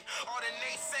awaiting. All the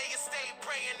naysayers stayed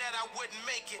praying that I wouldn't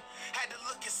make it. Had to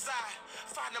look inside,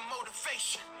 find a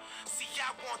motivation. See,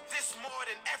 I want this more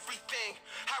than everything.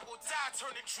 I will die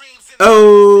turning dreams into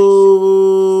Oh,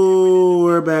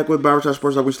 we're back with Barbershop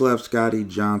Sports Talk. We still have Scotty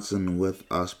Johnson with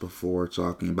us before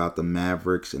talking about the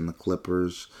Mavericks and the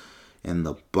Clippers and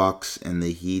the Bucks and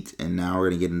the Heat. And now we're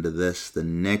going to get into this, the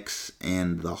Knicks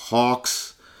and the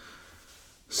Hawks.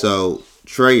 So,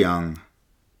 Trae Young,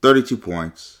 32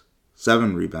 points,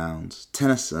 7 rebounds, 10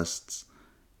 assists,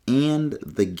 and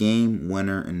the game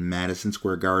winner in Madison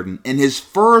Square Garden in his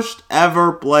first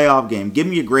ever playoff game. Give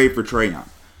me a grade for Trae Young.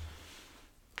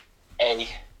 A++.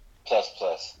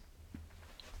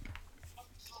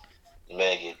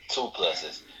 Man, get 2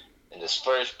 pluses. In his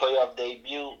first playoff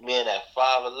debut, being at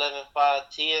 5'11",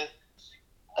 5'10",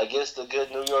 against a good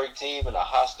New York team and a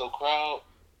hostile crowd.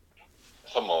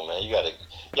 Come on, man. You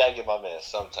gotta give my man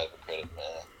some type of credit,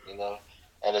 man. You know?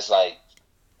 And it's like,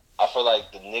 I feel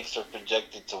like the Knicks are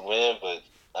projected to win, but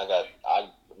I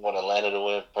want Atlanta to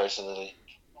win personally.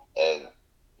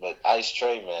 But Ice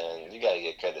Trae, man, you gotta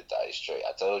give credit to Ice Trae.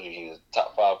 I told you he was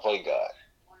top 5 point guard.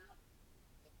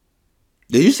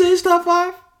 Did you say he's top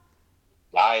 5?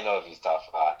 I didn't know if he's top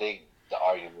 5. I think the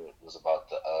argument was about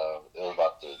the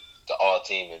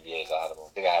all-team NBAs. I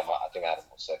think I had him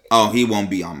on second. Oh, he won't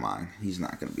be on mine. He's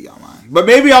not going to be on mine. But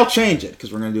maybe I'll change it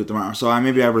because we're going to do it tomorrow. So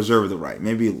maybe I reserve the right.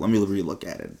 Maybe let me relook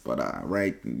at it. But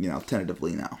right,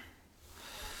 tentatively now.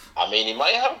 I mean, he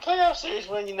might have a playoff series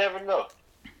when you never know.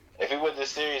 If he win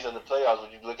this series in the playoffs,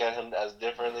 would you look at him as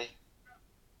differently?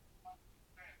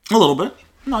 A little bit.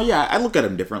 No, yeah, I look at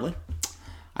him differently.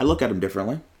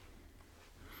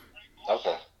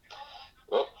 Okay.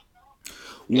 Well,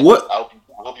 what? I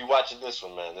hope you're watching this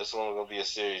one, man. This one will be a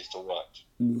series to watch.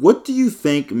 What do you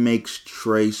think makes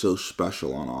Trae so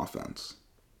special on offense?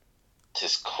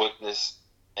 His quickness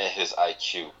and his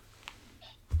IQ.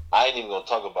 I ain't even gonna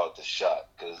talk about the shot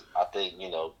because I think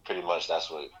pretty much that's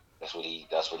what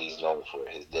he's known for,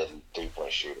 his deadly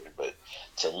 3-point shooter. But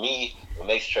to me, what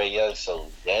makes Trae Young so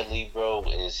deadly, bro,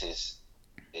 is his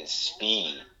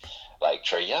speed. Like,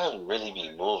 Trae Young really be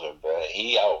moving, bro.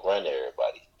 He outrun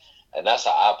everybody, and that's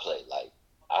how I play.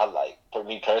 For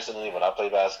me personally, when I play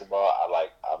basketball, I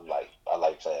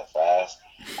like playing fast.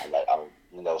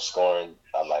 I'm scoring.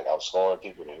 I'm scoring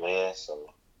people to win.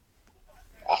 So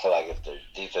I feel like if the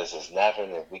defense is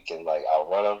napping, if we can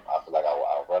outrun them, I feel like I will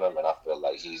outrun them, and I feel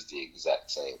like he's the exact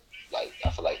same. I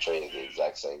feel like Trae is the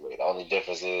exact same way. The only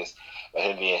difference is, by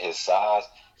him being his size,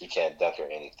 he can't dunk or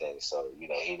anything. So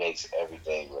he makes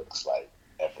everything looks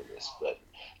effortless. But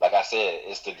like I said,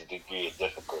 it's the degree of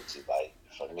difficulty.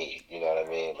 For me, you know what I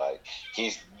mean?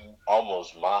 He's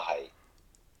almost my height,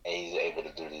 and he's able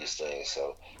to do these things.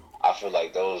 So I feel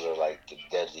like those are the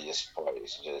deadliest part.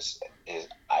 It's just his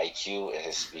IQ and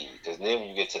his speed. Because then when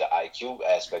you get to the IQ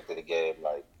aspect of the game,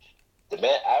 the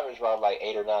man averaged around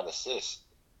 8 or 9 assists,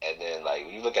 and then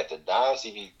you look at the dimes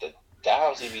he be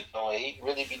throwing. He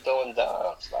really be throwing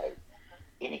dimes.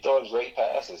 He be throwing great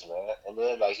passes, man. And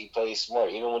then he plays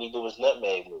smart. Even when he do his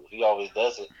nutmeg move, he always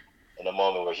does it in a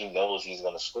moment where he knows he's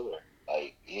gonna score.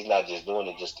 He's not just doing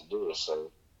it just to do it.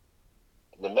 So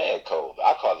the man cold.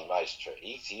 I call him Ice Trae.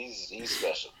 He's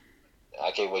special.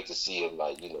 I can't wait to see him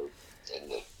in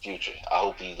the future. I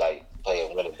hope he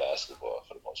playing winning basketball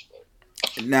for the most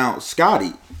part. Now,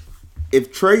 Scotty,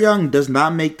 if Trae Young does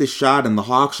not make the shot and the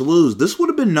Hawks lose, this would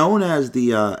have been known as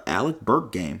the Alec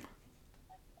Burke game.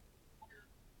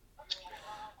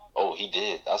 Oh, he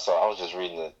did. I was just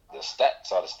reading the stat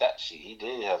sheet. He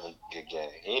did have a good game.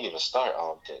 He didn't even start, I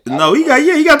don't think. No, he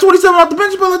got 27 off the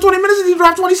bench for 20 minutes and he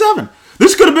dropped 27.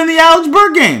 This could have been the Alex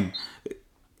Burke game.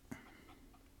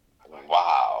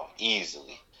 Wow,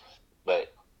 easily.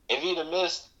 But if he'd have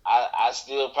missed, I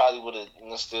still probably would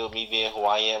have, still me being who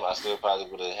I am, I still probably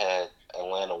would have had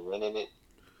Atlanta winning it.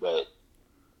 But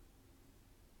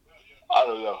I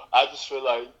don't know. I just feel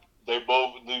like they're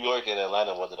both, New York and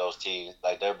Atlanta, one of those teams.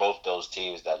 They're both those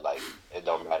teams that it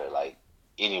don't matter.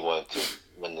 Anyone could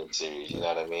win the series. You know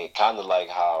what I mean? Kind of like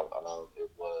how it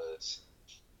was.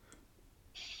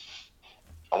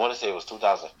 I want to say it was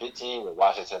 2015 when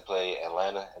Washington played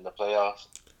Atlanta in the playoffs,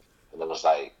 and it was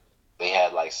they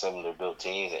had similar built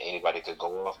teams and anybody could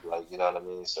go off. You know what I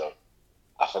mean? So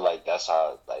I feel like that's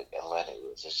how Atlanta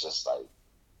is. It's just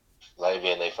maybe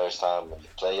in their first time in the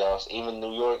playoffs, even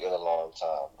New York in a long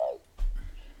time.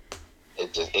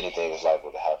 It just anything is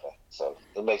liable to happen. So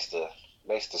it makes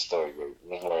the story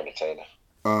more entertaining.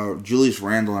 Julius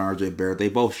Randle and RJ Barrett, they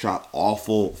both shot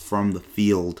awful from the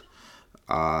field.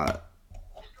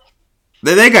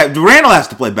 They got Randall has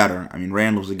to play better. I mean,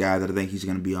 Randall's a guy that I think he's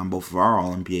going to be on both of our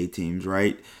All NBA teams,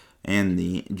 right, and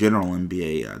the general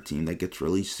NBA team that gets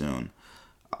released soon.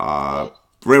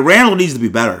 Randall needs to be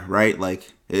better, right?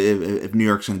 Like if New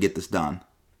York's going to get this done.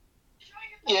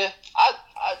 Yeah,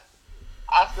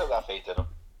 I still got faith in him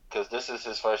because this is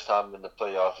his first time in the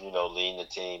playoffs. You know, leading the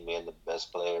team, being the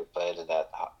best player, playing in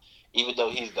that. Even though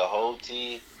he's the whole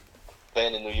team,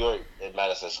 playing in New York at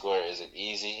Madison Square isn't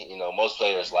easy. You know, most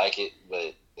players like it,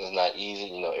 but it's not easy.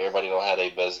 You know, everybody don't have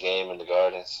their best game in the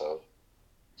Garden, so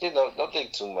you know, don't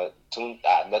think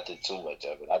nothing too much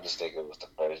of it. I just think it was the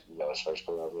first, his first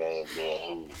playoff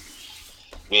game,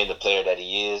 being the player that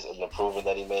he is and the improvement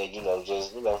that he made.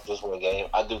 Just one game.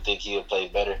 I do think he'll play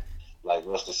better, like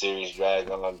once the series drag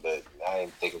on, but I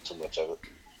ain't thinking too much of it.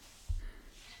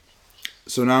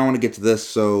 So now I want to get to this.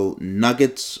 So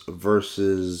Nuggets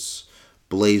versus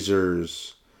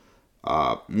Blazers.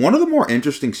 One of the more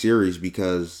interesting series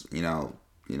because,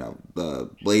 the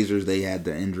Blazers, they had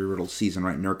the injury-riddled season,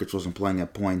 right? Nurkic wasn't playing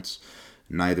at points.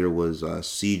 Neither was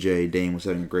CJ. Dame was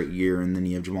having a great year, and then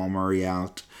you have Jamal Murray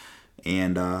out.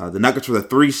 And the Nuggets were the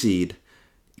 3 seed.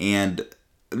 And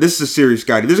this is a series,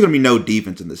 Scotty. There's going to be no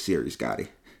defense in this series, Scotty.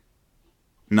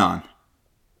 None.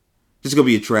 It's going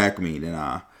to be a track meet,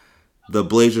 and the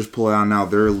Blazers pull out now.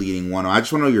 They're leading 1-0. I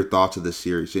just want to know your thoughts of this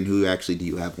series and who actually do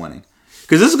you have winning.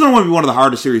 Because this is going to be one of the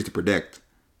hardest series to predict.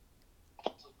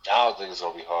 I don't think it's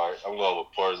going to be hard. I'm going with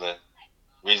Portland.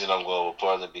 Reason I'm going with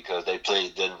Portland because they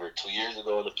played Denver 2 years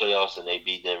ago in the playoffs and they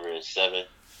beat Denver in 7.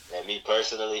 And me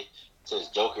personally, since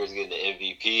Joker is getting the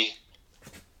MVP,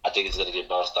 I think it's going to get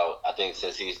bounced out. I think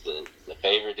since he's the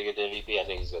favorite to get the MVP, I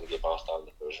think he's going to get bounced out in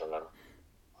the first round.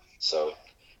 So...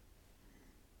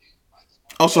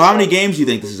 Also, how many games do you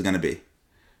think this is going to be?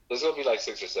 It's going to be like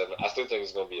 6 or 7. I still think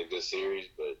it's going to be a good series,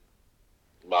 but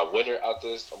my winner out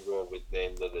this, I'm going with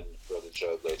Dame Lillard for the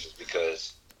Trailblazers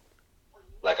because,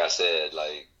 like I said,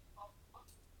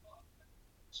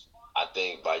 I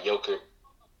think by the Joker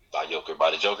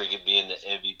being the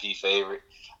MVP favorite,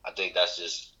 I think that's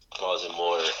just causing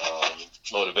more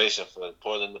motivation for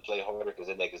Portland to play harder because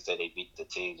then they can say they beat the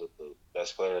team with the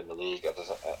best player in the league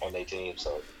on their team.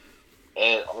 So.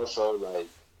 And also, I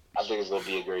think it's going to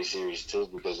be a great series, too,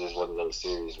 because it's one of those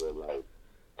series where,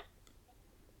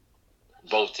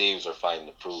 both teams are fighting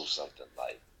to prove something.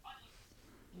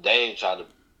 Dame trying to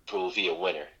prove he a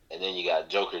winner, and then you got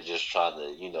Joker just trying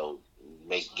to,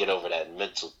 get over that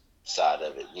mental side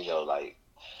of it.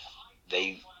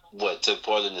 They, took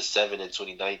Portland to 7 in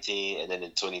 2019, and then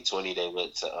in 2020 they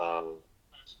went to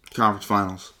Conference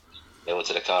Finals. They went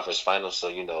to the conference finals, so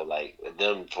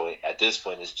at this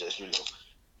point, it's just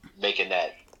making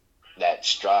that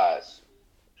stride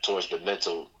towards the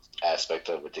mental aspect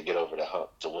of it to get over the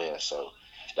hump to win. So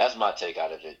that's my take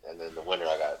out of it. And then the winner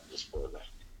I got is Portland.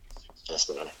 That's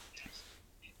the winner.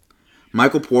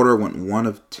 Michael Porter went 1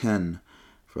 of 10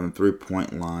 from the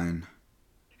 3-point line.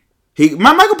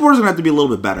 Michael Porter's gonna have to be a little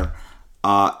bit better.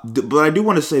 But I do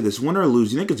want to say this: win or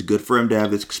lose, you think it's good for him to have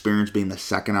this experience being the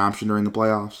second option during the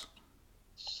playoffs?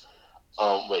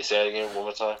 Wait, say that again one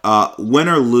more time. Win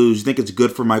or lose, you think it's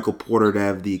good for Michael Porter to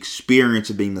have the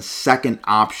experience of being the second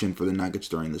option for the Nuggets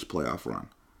during this playoff run?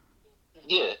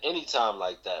 Yeah, anytime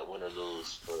like that, win or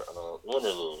lose for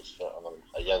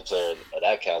a young player of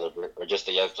that caliber, or just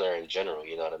a young player in general.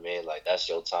 You know what I mean? That's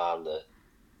your time to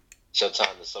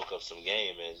soak up some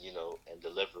game and and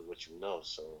deliver what you know.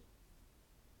 So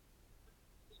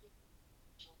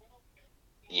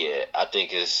yeah, I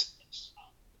think it's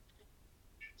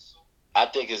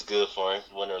good for him,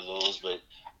 win or lose, but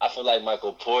I feel like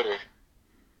Michael Porter,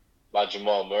 by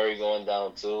Jamal Murray going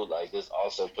down too, this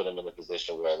also put him in a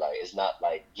position where it's not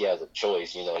like he has a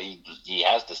choice. He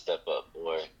has to step up,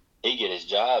 or he get his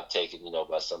job taken,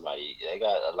 by somebody. They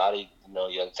got a lot of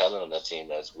young talent on that team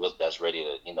that's ready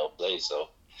to play. So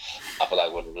I feel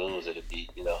like win or lose, it'd be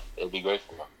great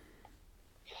for him.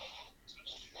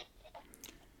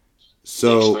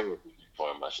 So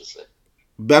for him, I should say.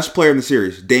 Best player in the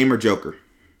series, Dame or Joker?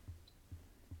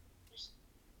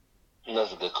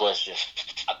 That's a good question.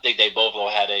 I think they both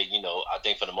gonna have I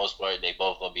think for the most part they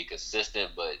both gonna be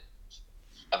consistent, but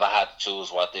if I had to choose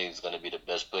who I think is gonna be the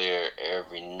best player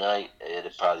every night,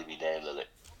 it'd probably be Dame Lillard.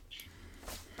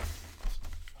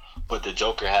 But the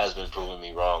Joker has been proving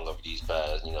me wrong over the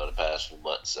past few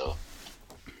months, so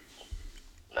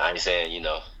I ain't saying,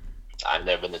 I've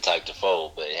never been the type to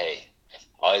fold, but hey,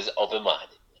 always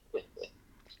open-minded.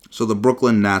 So the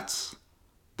Brooklyn Nets,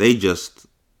 they just...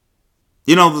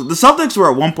 the Celtics were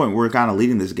at one point, we were kind of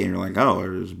leading this game. You're like, oh,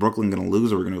 is Brooklyn going to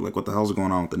lose? Or we're going to be like, what the hell's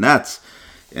going on with the Nets?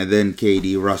 And then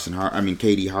KD,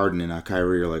 Harden, and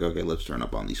Kyrie are like, okay, let's turn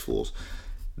up on these fools.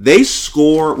 They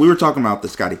score. We were talking about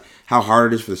this, Scotty, how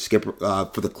hard it is for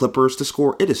the Clippers to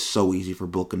score. It is so easy for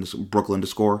Brooklyn to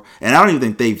score, and I don't even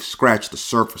think they've scratched the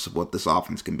surface of what this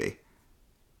offense can be.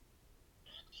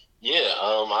 Yeah,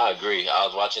 I agree. I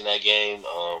was watching that game.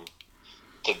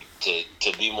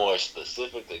 To be more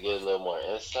specific, to get a little more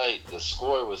insight, the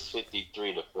score was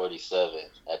 53-47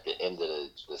 at the end of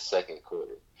the second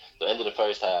quarter. The end of the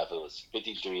first half, it was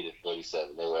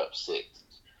 53-47. They were up 6.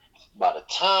 By the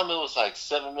time it was like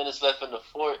 7 minutes left in the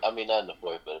fourth, I mean not in the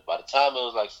fourth, but by the time it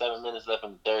was like 7 minutes left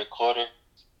in the third quarter,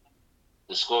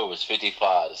 the score was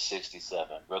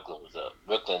 55-67. Brooklyn was up.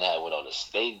 Brooklyn went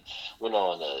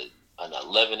on an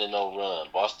 11-0 run.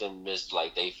 Boston missed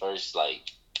like they first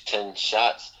 10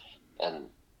 shots, and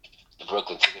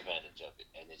Brooklyn took advantage of it,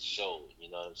 and it showed. You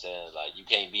know what I'm saying? Like, you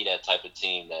can't be that type of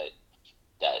team that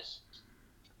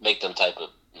make them type of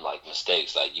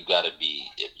mistakes. Like, you gotta be,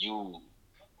 if you're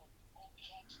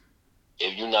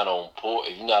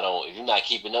not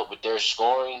keeping up with their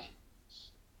scoring,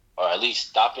 or at least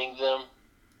stopping them,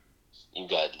 you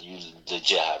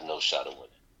legit have no shot of winning.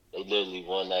 They literally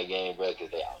won that game, bro,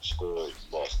 because they outscored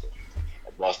Boston.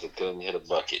 Boston couldn't hit a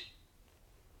bucket.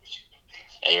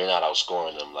 And you're not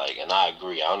outscoring them, and I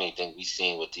agree. I don't even think we've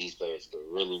seen what these players could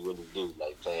really, really do,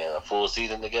 playing a full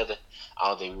season together. I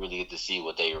don't think we really get to see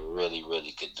what they really,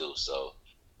 really could do. So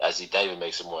that even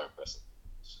makes it more impressive.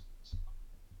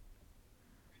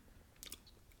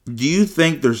 Do you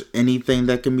think there's anything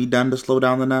that can be done to slow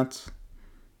down the Nets?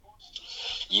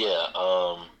 Yeah.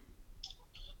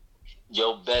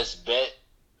 Your best bet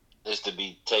is to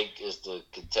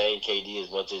contain KD as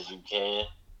much as you can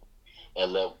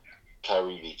and let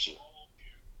Kyrie beat you.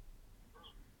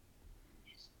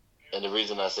 And the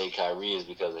reason I say Kyrie is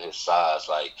because of his size.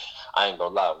 I ain't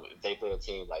gonna lie, if they play a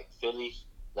team like Philly,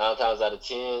 9 times out of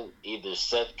 10, either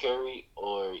Seth Curry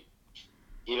or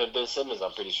even Ben Simmons,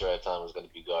 I'm pretty sure at times is going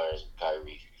to be guarding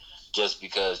Kyrie. Just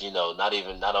because,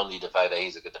 not only the fact that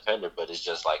he's a good defender, but it's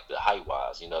just the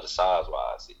height-wise, the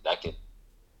size-wise. That can,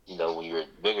 when you're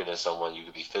bigger than someone, you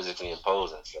could be physically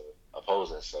opposing.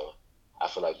 So I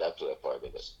feel like that played a part of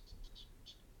it.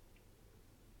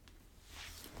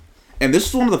 And this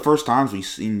is one of the first times we've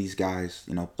seen these guys,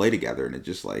 play together, and it's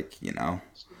just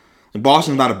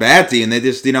Boston's not a bad team. They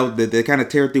just, they kind of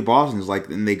tear through Boston,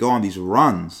 and they go on these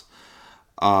runs.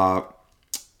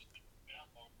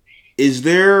 Is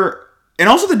there, and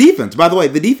also the defense? By the way,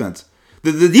 the defense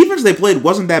they played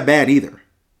wasn't that bad either.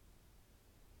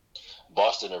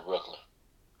 Boston or Brooklyn?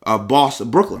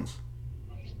 Brooklyn's.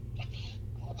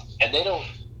 And they don't.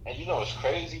 And what's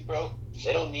crazy, bro?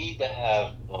 They don't need to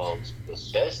have the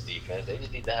best defense. They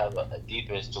just need to have a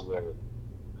defense to where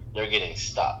they're getting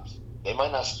stops. They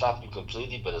might not stop you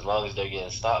completely, but as long as they're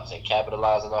getting stops and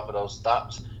capitalizing off of those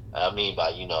stops, I mean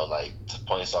by,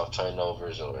 points off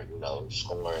turnovers or,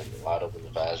 scoring a lot of in the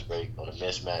fast break on a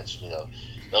mismatch,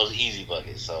 those easy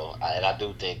buckets. So, I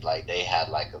do think, they had,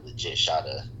 a legit shot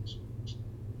of,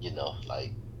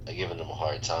 giving them a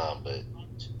hard time. But,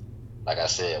 like I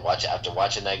said, after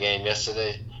watching that game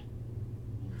yesterday,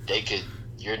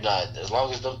 as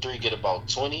long as them three get about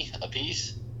 20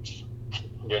 apiece,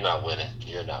 you're not winning.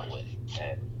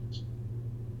 And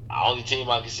the only team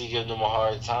I can see giving them a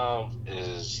hard time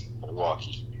is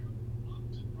Milwaukee.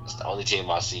 It's the only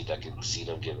team I see that can see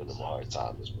them giving them a hard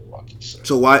time is Milwaukee.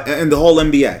 So why, and the whole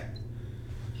NBA?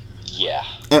 Yeah.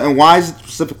 And why is it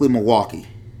specifically Milwaukee?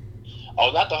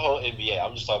 Oh, not the whole NBA.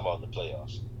 I'm just talking about in the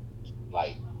playoffs.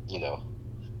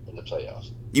 In the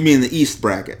playoffs. You mean the East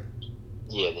bracket?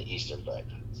 Yeah, the Eastern bracket.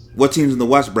 What teams in the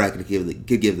West bracket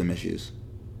could give them issues?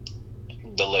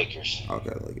 The Lakers.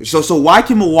 Okay, Lakers. So why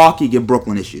can Milwaukee give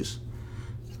Brooklyn issues?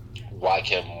 Why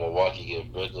can Milwaukee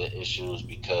give Brooklyn issues?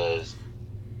 Because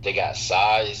they got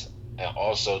size and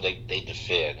also they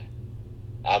defend.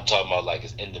 I'm talking about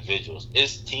as individuals.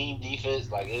 It's team defense.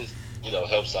 It's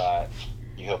help side.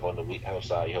 You help on the weak help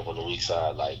side. You help on the weak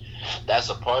side. That's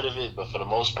a part of it. But for the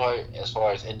most part, as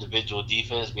far as individual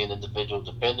defense, being individual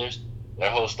defenders, their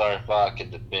whole starting five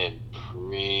can defend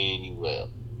pretty well.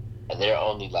 And there are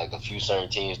only a few certain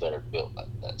teams that are built like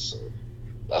that. So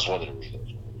that's one of the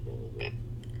reasons.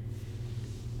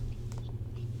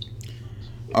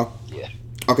 Yeah.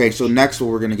 Okay, so next what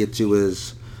we're going to get to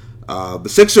is the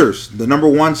Sixers, the number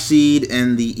 1 seed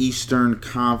in the Eastern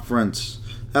Conference.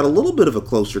 Had a little bit of a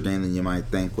closer game than you might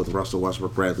think with Russell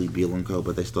Westbrook, Bradley Beal, and co.,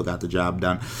 but they still got the job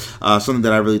done. Something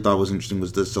that I really thought was interesting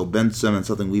was this. So Ben Simmons,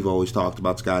 something we've always talked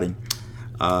about, Scotty.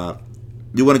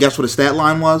 You want to guess what his stat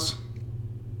line was?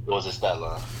 What was his stat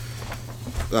line?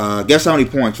 Guess how many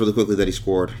points really quickly that he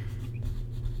scored.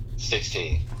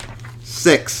 16.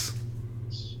 6.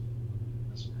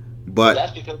 But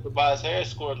that's because Tobias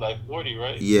Harris scored like 40,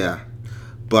 right? yeah.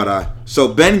 But so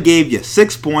Ben gave you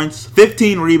 6 points,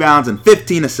 15 rebounds, and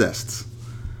 15 assists.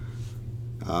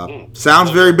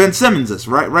 Sounds very Ben Simmons-ish,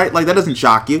 right? Like that doesn't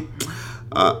shock you.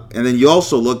 And then you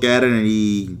also look at it, and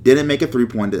he didn't make a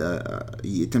 3-point.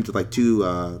 He attempted like 2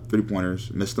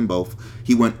 3-pointers, missed them both.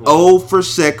 He went 0 for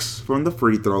 6 from the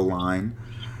free throw line,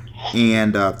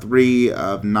 and 3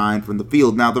 of 9 from the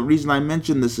field. Now, the reason I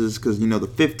mention this is because,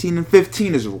 the 15 and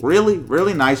 15 is really,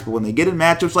 really nice, but when they get in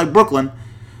matchups like Brooklyn,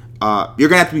 you're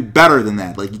going to have to be better than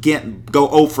that. Like, you can't go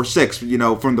 0 for 6,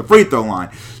 from the free throw line.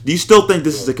 Do you still think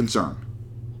this is a concern?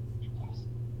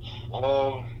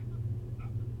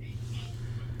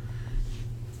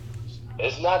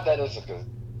 It's not that it's a.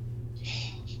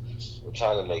 I'm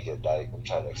trying to make it I'm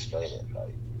trying to explain it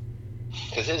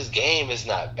because his game is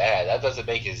not bad. That doesn't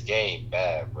make his game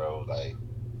bad, bro. Like,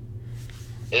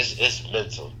 it's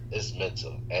mental. It's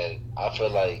mental, and I feel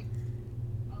like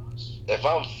if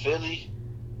I'm Philly,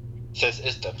 since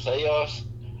it's the playoffs,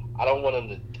 I don't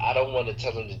want to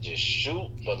tell him to just shoot,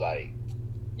 but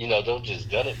don't just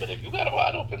gun it. But if you got a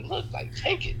wide open look,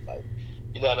 take it,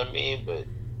 you know what I mean. But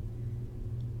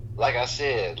like I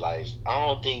said, I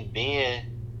don't think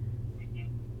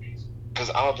because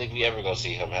I don't think we ever gonna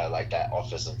see him have that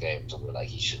offensive game to where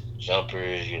he shooting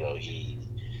jumpers, he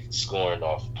scoring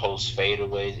off post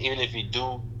fadeaways. Even if he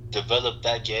do develop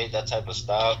that game, that type of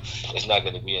style, it's not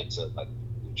gonna be until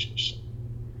future.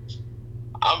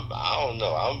 I don't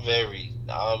know. I'm very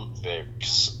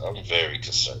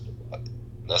concerned about it.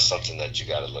 That's something that you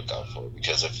got to look out for,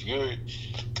 because if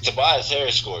Tobias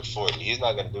Harris scored 40, he's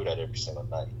not gonna do that every single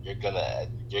night. You're gonna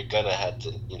have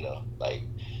to,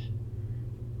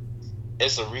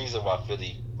 it's a reason why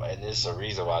Philly, and it's a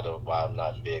reason why I'm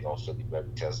not big on Philly,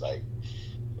 but because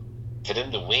for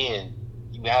them to win,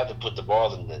 you have to put the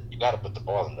ball in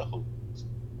the hoop.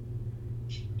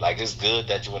 It's good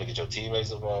that you want to get your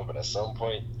teammates involved, but at some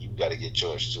point you got to get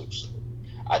yours too. So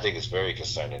I think it's very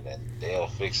concerning that they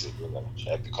don't fix it.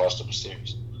 At the cost of a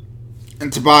series.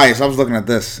 And Tobias, I was looking at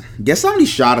this. Guess how many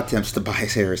shot attempts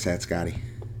Tobias Harris had, Scotty?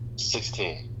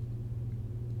 16.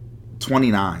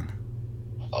 29.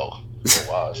 Oh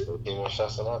wow! It's 15 more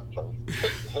shots than that.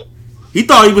 He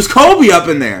thought he was Kobe up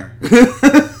in there.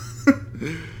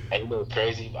 And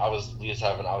crazy. I was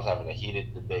having a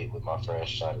heated debate with my friend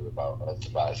Shani about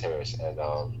Tobias Harris, and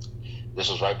this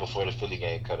was right before the Philly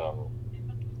game came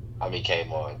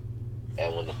on.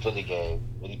 And when he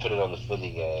put it on the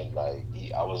Philly game,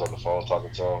 I was on the phone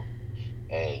talking to him,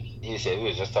 and he said we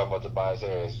was just talking about Tobias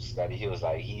Harris. Scotty, he was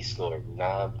he scored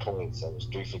 9 points and was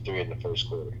 3 for 3 in the first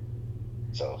quarter.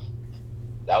 So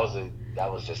that was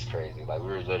just crazy. We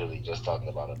were literally just talking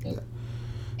about him. And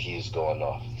he was going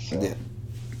off. So yeah.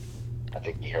 I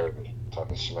think he heard me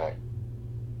talking smack.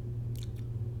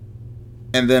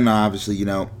 And then obviously,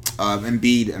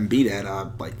 Embiid had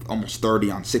almost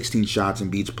 30 on 16 shots.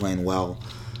 Embiid's playing well.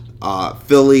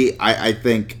 Philly, I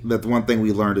think that the one thing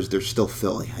we learned is they're still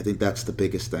Philly. I think that's the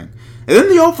biggest thing. And then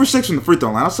the 0 for 6 from the free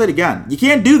throw line. I'll say it again. You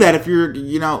can't do that if you're,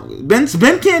 Ben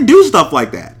can't do stuff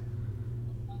like that.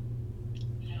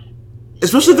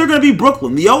 Especially if they're going to be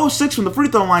Brooklyn. The 0 of 6 from the free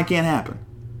throw line can't happen.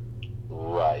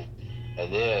 Right.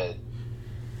 And then,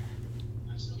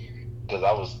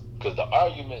 because the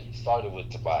argument started with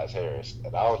Tobias Harris,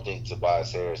 and I don't think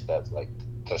Tobias Harris that's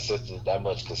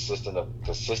consistent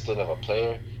of a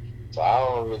player. So I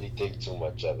don't really think too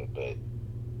much of it.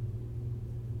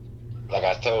 But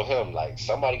I told him,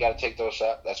 somebody got to take those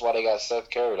shots. That's why they got Seth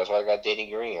Curry. That's why they got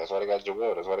Danny Green. That's why they got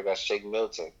Joel. That's why they got Shake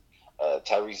Milton,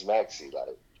 Tyrese Maxey.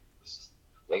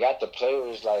 They got the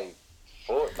players to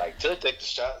take the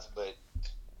shots, but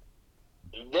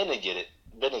then they get it.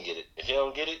 If he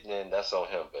don't get it, then that's on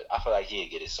him. But I feel like he'll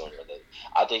get it sooner or later.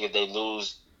 I think if they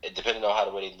lose, depending on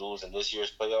the way they lose in this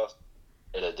year's playoffs,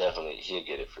 he'll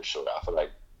get it for sure. I feel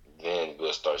like then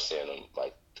we'll start seeing him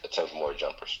attempt more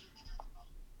jumpers.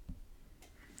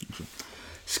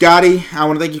 Scotty, I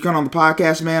want to thank you for coming on the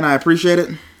podcast, man. I appreciate it.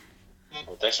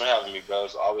 Well, thanks for having me, bro.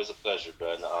 It's always a pleasure,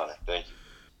 bro, and an honor. Thank you.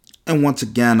 And once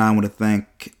again, I want to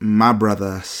thank my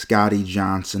brother, Scotty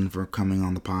Johnson, for coming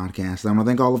on the podcast. I want to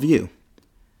thank all of you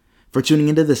for tuning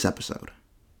into this episode,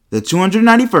 the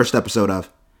 291st episode of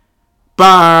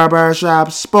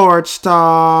Barbershop Sports Talk.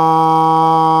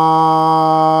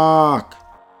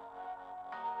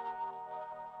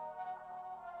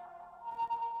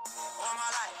 All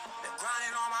my life, been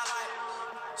grinding all my life.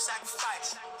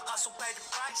 Sacrifice, hustle, pay the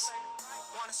price.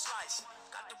 Want a slice,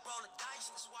 got to roll the dice,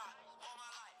 that's why.